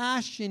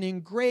compassion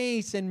and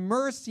grace and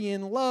mercy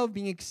and love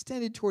being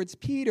extended towards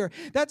Peter.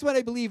 That's what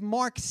I believe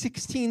Mark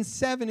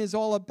 16:7 is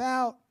all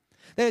about.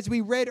 That as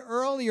we read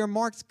earlier,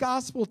 Mark's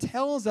gospel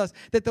tells us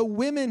that the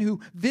women who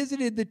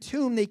visited the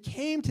tomb, they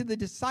came to the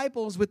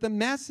disciples with the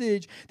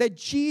message that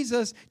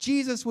Jesus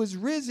was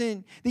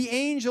risen. The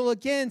angel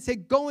again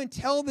said, go and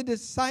tell the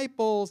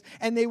disciples,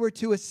 and they were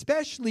to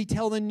especially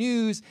tell the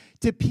news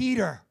to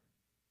Peter.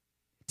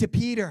 To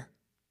Peter.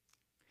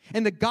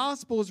 And the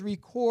Gospels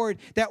record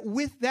that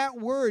with that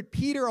word,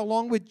 Peter,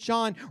 along with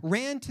John,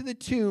 ran to the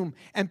tomb.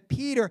 And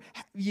Peter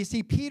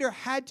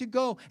had to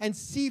go and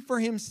see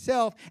for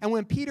himself. And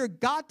when Peter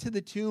got to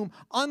the tomb,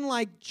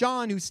 unlike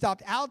John, who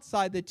stopped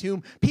outside the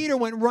tomb, Peter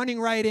went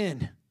running right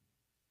in.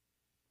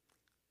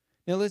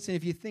 Now listen,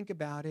 if you think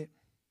about it,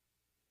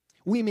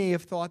 we may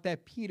have thought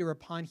that Peter,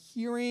 upon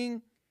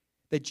hearing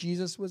that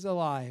Jesus was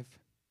alive,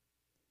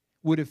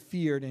 would have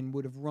feared and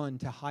would have run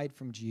to hide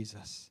from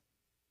Jesus.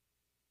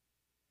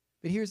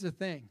 But here's the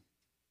thing.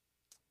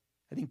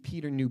 I think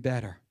Peter knew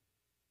better.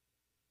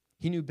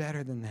 He knew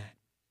better than that.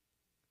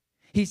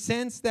 He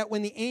sensed that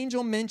when the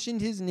angel mentioned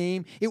his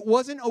name, it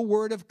wasn't a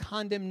word of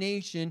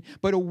condemnation,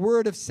 but a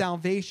word of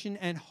salvation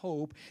and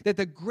hope, that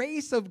the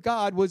grace of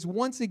God was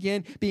once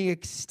again being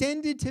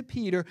extended to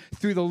Peter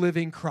through the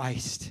living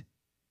Christ.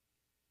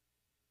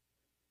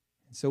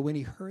 And so when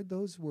he heard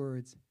those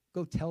words,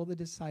 go tell the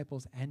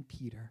disciples and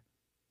Peter,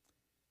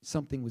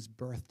 something was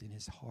birthed in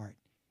his heart,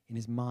 in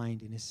his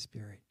mind, in his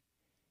spirit.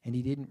 And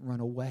he didn't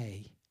run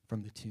away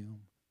from the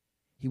tomb.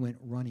 He went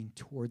running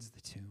towards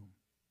the tomb.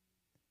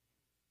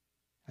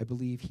 I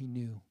believe he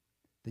knew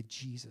that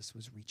Jesus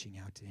was reaching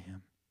out to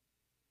him.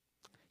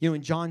 You know,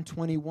 in John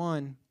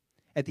 21,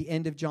 at the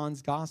end of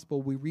John's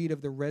gospel, we read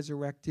of the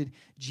resurrected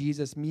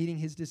Jesus meeting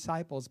his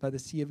disciples by the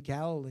Sea of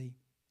Galilee.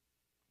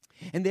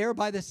 And there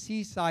by the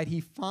seaside,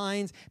 he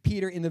finds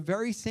Peter in the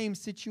very same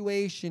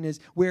situation as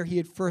where he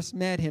had first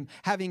met him,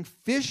 having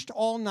fished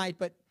all night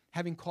but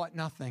having caught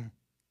nothing.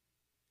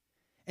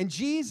 And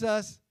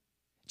Jesus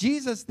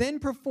then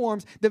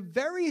performs the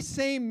very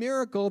same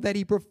miracle that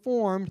he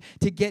performed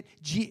to get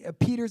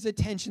Peter's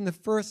attention the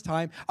first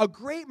time, a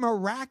great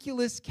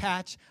miraculous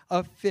catch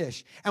of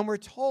fish. And we're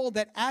told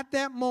that at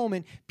that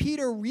moment,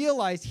 Peter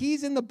realized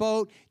he's in the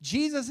boat,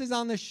 Jesus is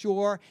on the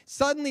shore.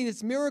 Suddenly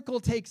this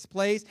miracle takes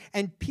place,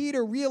 and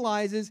Peter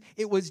realizes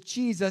it was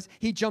Jesus.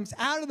 He jumps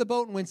out of the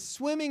boat and went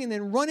swimming and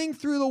then running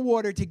through the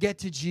water to get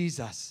to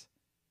Jesus.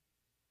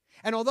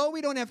 And although we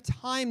don't have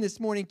time this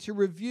morning to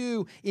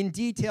review in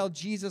detail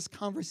Jesus'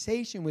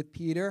 conversation with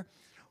Peter,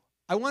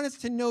 I want us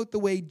to note the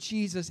way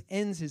Jesus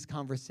ends his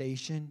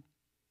conversation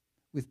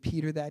with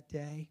Peter that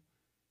day.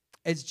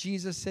 As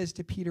Jesus says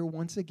to Peter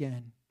once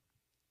again,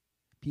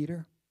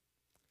 Peter,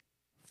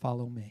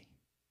 follow me.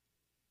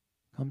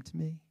 Come to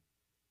me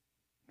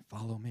and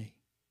follow me.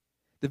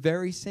 The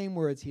very same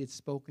words he had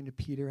spoken to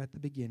Peter at the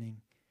beginning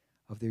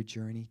of their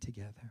journey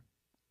together.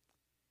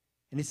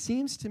 And it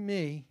seems to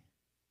me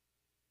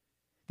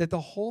that the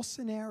whole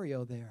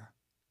scenario there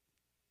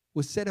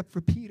was set up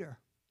for Peter.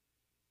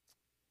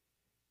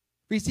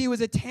 You see, it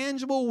was a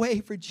tangible way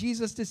for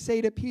Jesus to say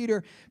to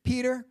Peter,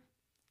 Peter,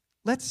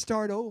 let's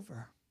start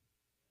over.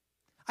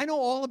 I know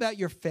all about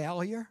your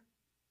failure.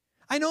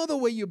 I know the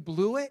way you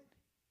blew it.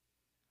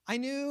 I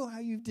knew how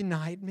you've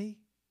denied me.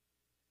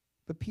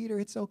 But Peter,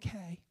 it's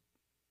okay.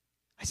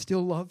 I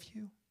still love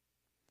you.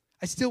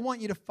 I still want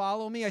you to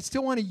follow me. I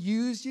still want to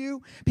use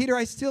you. Peter,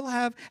 I still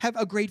have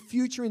a great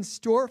future in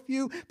store for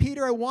you.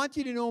 Peter, I want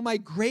you to know my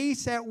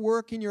grace at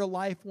work in your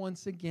life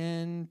once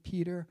again.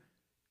 Peter,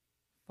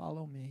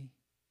 follow me.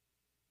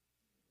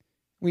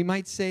 We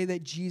might say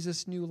that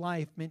Jesus' new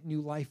life meant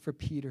new life for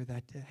Peter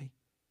that day.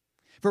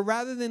 For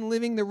rather than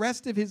living the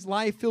rest of his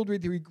life filled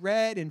with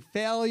regret and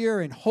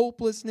failure and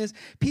hopelessness,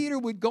 Peter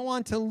would go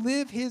on to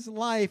live his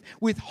life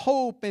with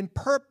hope and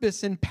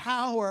purpose and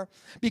power.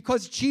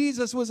 Because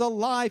Jesus was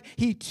alive,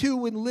 he too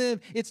would live.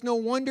 It's no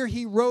wonder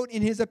he wrote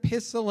in his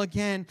epistle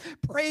again,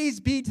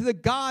 praise be to the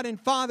God and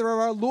Father of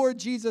our Lord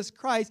Jesus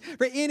Christ,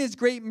 for in his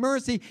great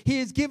mercy he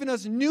has given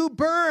us new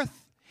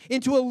birth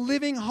into a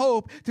living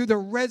hope through the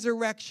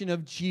resurrection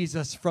of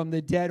Jesus from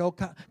the dead. Oh,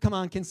 come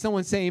on, can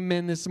someone say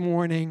amen this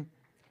morning?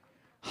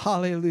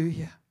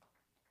 Hallelujah.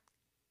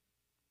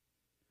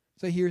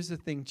 So here's the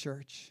thing,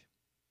 church.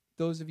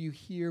 Those of you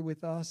here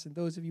with us and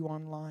those of you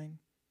online.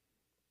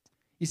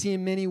 You see,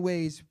 in many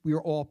ways, we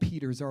are all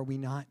Peters, are we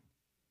not?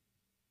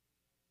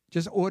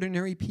 Just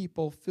ordinary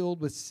people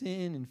filled with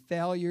sin and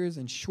failures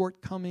and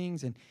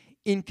shortcomings and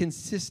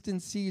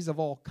inconsistencies of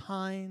all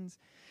kinds,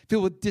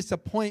 filled with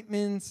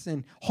disappointments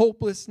and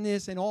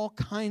hopelessness and all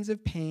kinds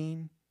of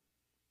pain.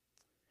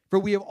 For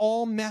we have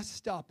all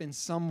messed up in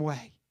some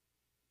way.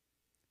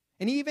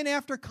 And even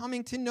after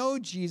coming to know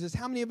Jesus,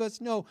 how many of us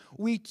know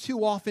we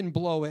too often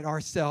blow it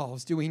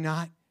ourselves, do we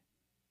not?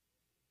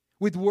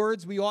 With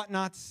words we ought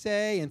not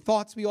say and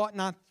thoughts we ought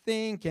not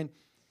think and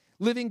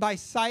living by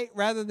sight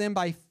rather than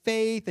by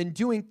faith and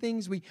doing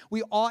things we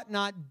ought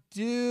not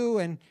do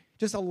and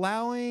just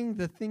allowing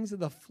the things of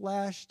the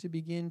flesh to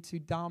begin to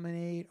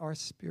dominate our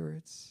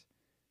spirits.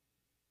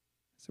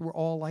 So we're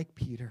all like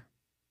Peter.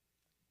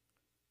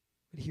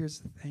 But here's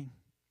the thing.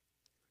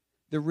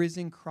 the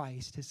risen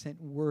Christ has sent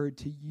word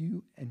to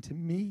you and to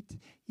me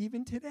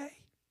even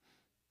today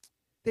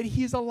that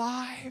he's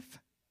alive.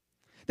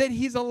 That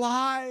he's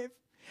alive.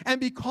 And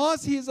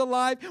because he is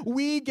alive,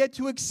 we get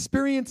to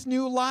experience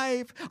new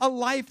life, a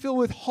life filled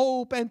with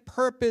hope and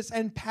purpose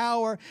and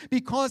power.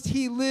 Because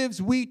he lives,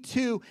 we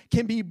too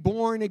can be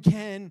born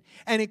again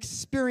and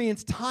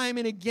experience time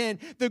and again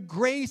the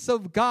grace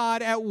of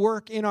God at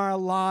work in our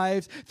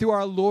lives through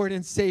our Lord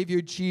and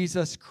Savior,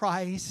 Jesus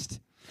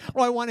Christ.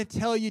 Oh, I want to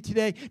tell you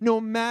today, no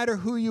matter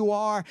who you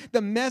are,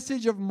 the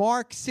message of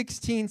Mark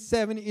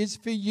 16:7 is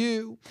for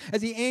you.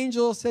 As the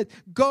angel said,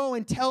 go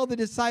and tell the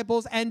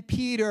disciples and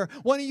Peter.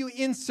 Why don't you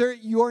insert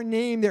your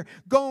name there?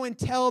 Go and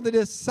tell the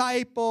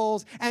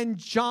disciples and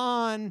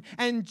John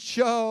and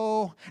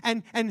Joe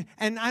and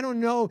I don't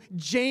know,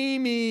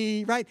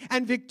 Jamie, right?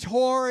 And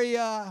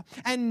Victoria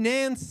and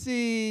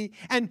Nancy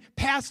and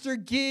Pastor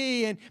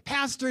Guy and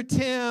Pastor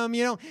Tim,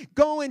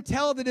 go and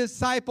tell the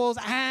disciples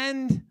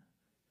and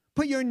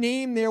put your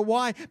name there.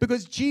 Why?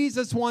 Because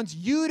Jesus wants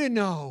you to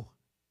know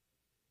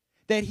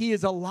that he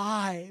is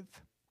alive.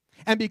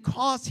 And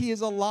because he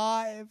is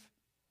alive,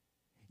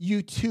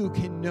 you too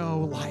can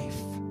know life.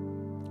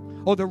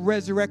 Oh, the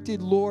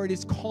resurrected Lord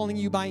is calling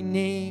you by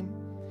name,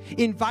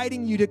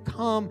 inviting you to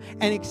come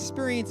and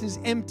experience his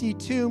empty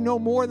tomb. No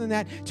more than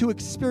that, to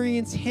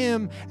experience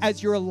him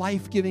as your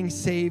life-giving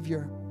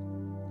Savior.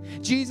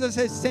 Jesus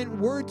has sent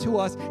word to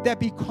us that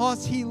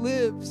because he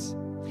lives,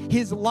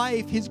 his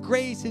life, his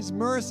grace, his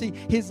mercy,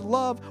 his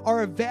love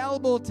are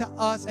available to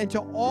us and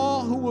to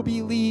all who will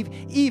believe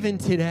even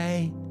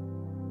today.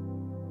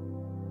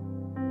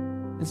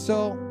 And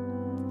so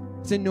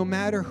no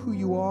matter who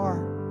you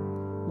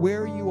are,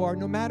 where you are,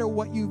 no matter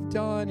what you've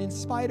done, in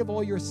spite of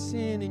all your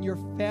sin and your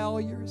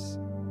failures,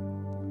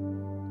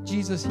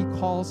 Jesus, he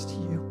calls to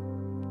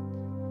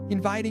you,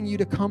 inviting you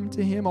to come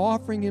to him,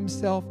 offering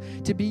himself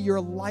to be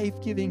your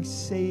life-giving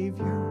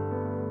Savior,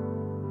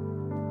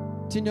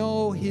 to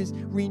know his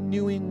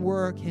renewing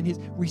work and his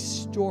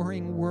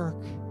restoring work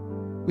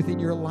within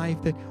your life,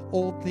 that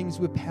old things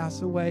would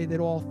pass away, that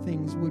all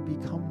things would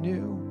become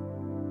new.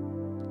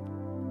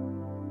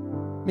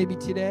 Maybe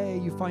today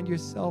you find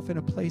yourself in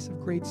a place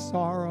of great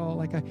sorrow,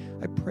 like I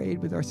prayed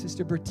with our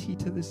sister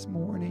Bertita this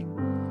morning.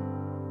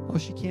 Oh,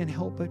 she can't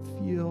help but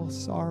feel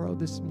sorrow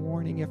this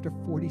morning after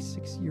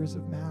 46 years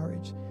of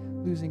marriage,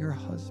 losing her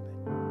husband.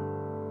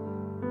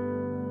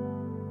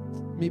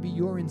 Maybe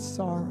you're in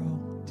sorrow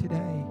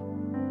today.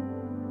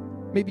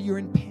 Maybe you're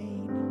in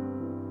pain.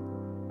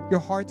 Your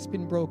heart's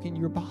been broken.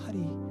 Your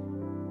body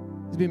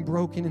has been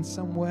broken in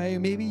some way.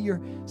 Maybe you're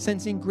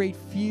sensing great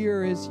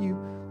fear as you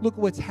look at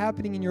what's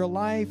happening in your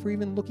life, or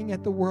even looking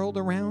at the world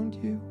around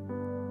you.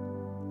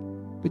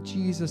 But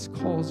Jesus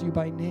calls you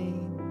by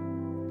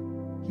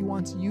name. He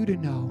wants you to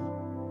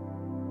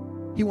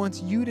know. He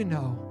wants you to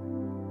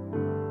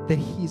know that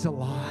he's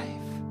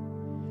alive.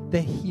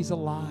 That he's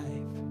alive.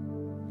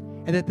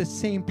 And that the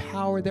same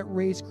power that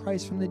raised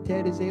Christ from the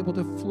dead is able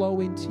to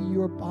flow into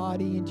your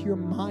body, into your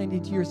mind,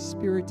 into your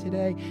spirit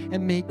today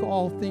and make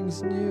all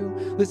things new.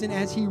 Listen,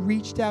 as he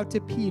reached out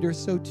to Peter,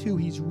 so too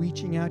he's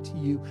reaching out to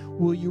you.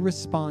 Will you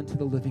respond to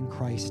the living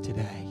Christ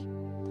today?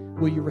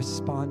 Will you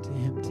respond to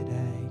him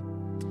today?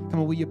 Come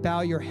on, will you bow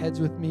your heads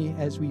with me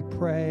as we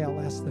pray? I'll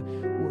ask the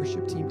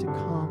worship team to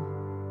come.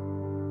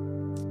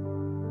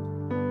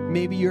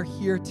 Maybe you're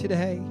here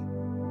today.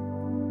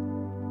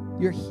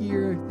 You're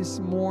here this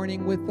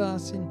morning with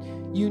us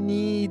and you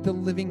need the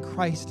living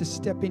Christ to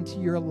step into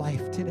your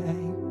life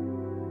today.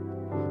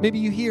 Maybe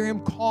you hear him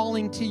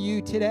calling to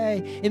you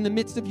today in the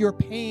midst of your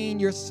pain,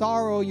 your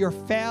sorrow, your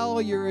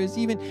failures,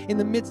 even in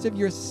the midst of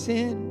your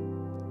sin.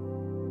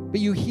 But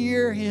you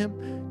hear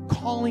him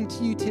calling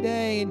to you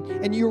today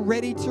and you're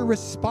ready to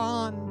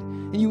respond.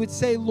 And you would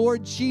say,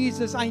 Lord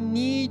Jesus, I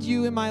need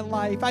you in my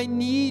life. I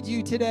need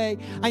you today.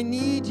 I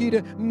need you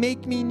to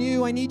make me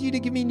new. I need you to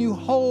give me new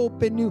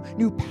hope and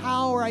new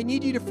power. I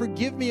need you to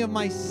forgive me of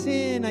my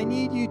sin. I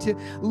need you to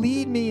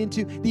lead me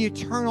into the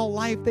eternal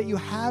life that you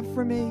have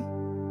for me.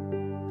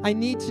 I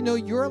need to know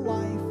your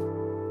life.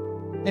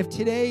 If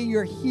today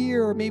you're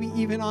here or maybe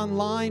even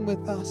online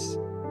with us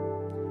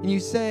and you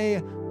say,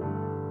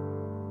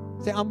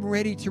 I'm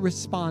ready to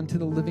respond to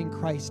the living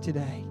Christ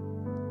today.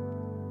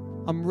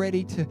 I'm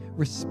ready to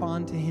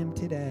respond to him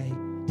today,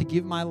 to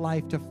give my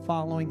life to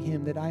following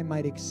him, that I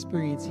might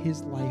experience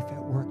his life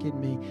at work in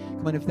me.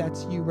 Come on, if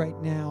that's you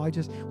right now,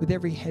 with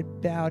every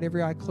head bowed,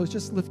 every eye closed,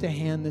 just lift a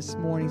hand this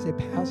morning. Say,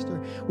 Pastor,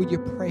 would you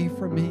pray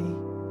for me?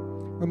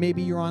 Or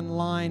maybe you're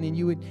online and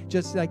you would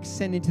just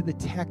send into the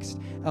text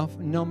of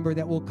number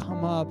that will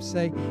come up.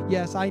 Say,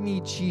 yes, I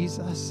need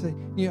Jesus,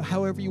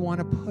 however you want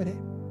to put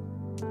it.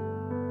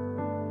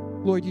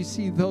 Lord, you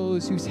see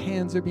those whose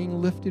hands are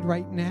being lifted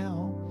right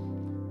now.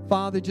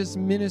 Father, just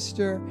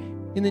minister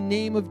in the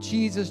name of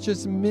Jesus.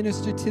 Just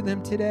minister to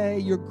them today.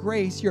 Your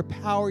grace, your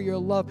power, your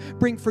love.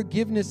 Bring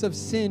forgiveness of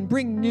sin.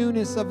 Bring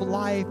newness of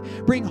life.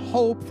 Bring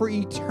hope for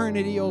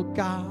eternity, oh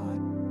God.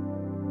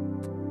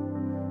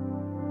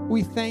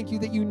 We thank you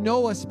that you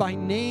know us by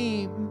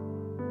name.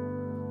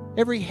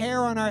 Every hair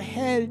on our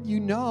head, you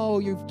know,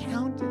 you've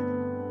counted.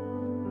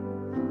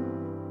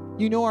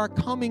 You know our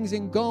comings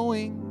and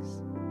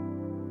goings.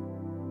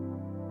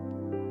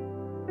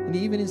 And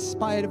even in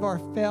spite of our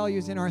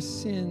failures and our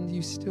sins,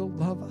 you still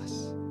love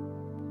us.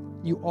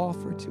 You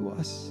offer to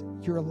us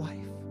your life.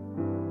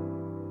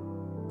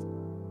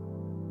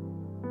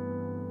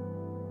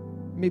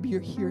 Maybe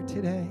you're here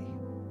today,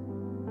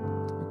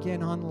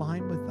 again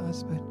online with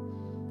us, but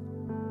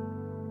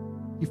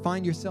you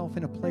find yourself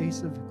in a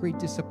place of great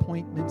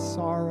disappointment,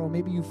 sorrow.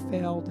 Maybe you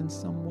failed in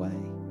some way.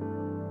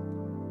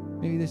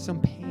 Maybe there's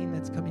some pain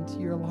that's come into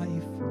your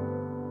life.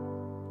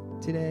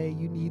 Today,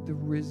 you need the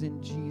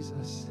risen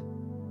Jesus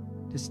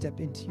to step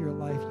into your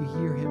life. You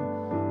hear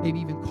him maybe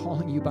even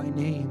calling you by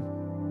name.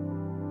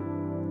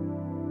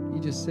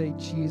 You just say,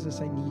 Jesus,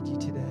 I need you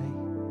today.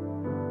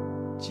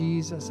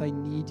 Jesus, I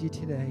need you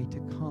today to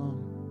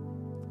come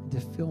and to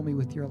fill me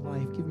with your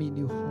life. Give me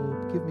new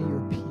hope. Give me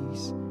your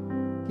peace.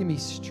 Give me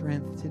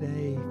strength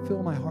today.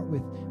 Fill my heart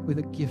with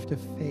a gift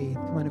of faith.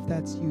 Come on, if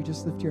that's you,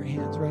 just lift your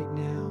hands right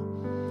now.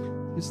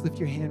 Just lift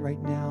your hand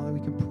right now that we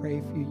can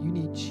pray for you. You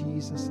need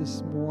Jesus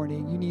this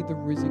morning. You need the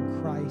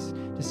risen Christ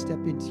to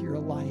step into your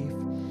life.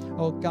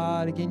 Oh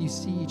God, again, you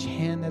see each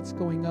hand that's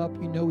going up.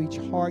 You know each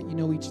heart. You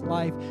know each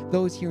life.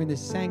 Those here in the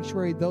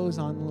sanctuary, those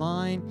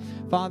online.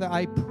 Father,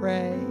 I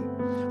pray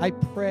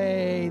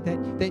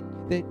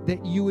that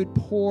you would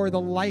pour the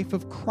life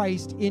of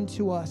Christ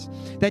into us.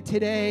 That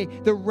today,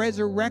 the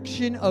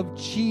resurrection of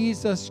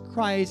Jesus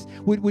Christ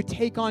would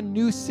take on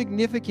new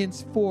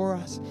significance for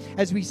us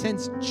as we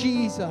sense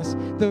Jesus,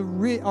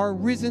 our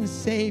risen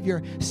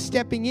Savior,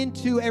 stepping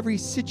into every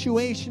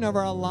situation of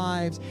our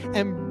lives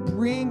and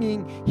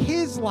bringing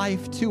his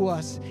life to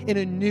us in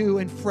a new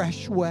and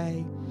fresh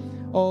way.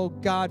 Oh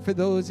God, for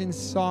those in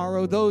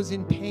sorrow, those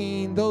in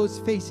pain, those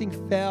facing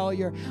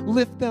failure,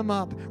 lift them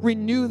up,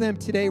 renew them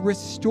today,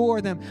 restore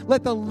them.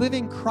 Let the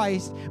living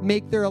Christ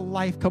make their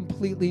life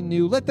completely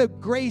new. Let the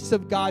grace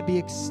of God be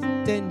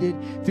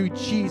extended through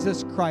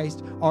Jesus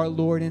Christ, our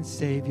Lord and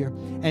Savior.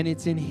 And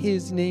it's in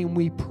his name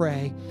we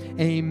pray.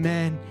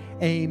 Amen.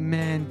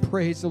 Amen.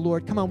 Praise the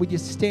Lord. Come on, would you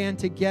stand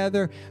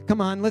together?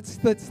 Come on, let's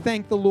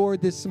thank the Lord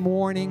this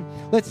morning.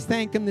 Let's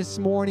thank him this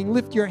morning.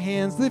 Lift your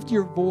hands, lift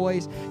your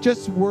voice.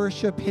 Just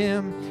worship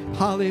him.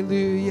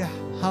 Hallelujah.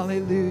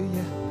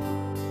 Hallelujah.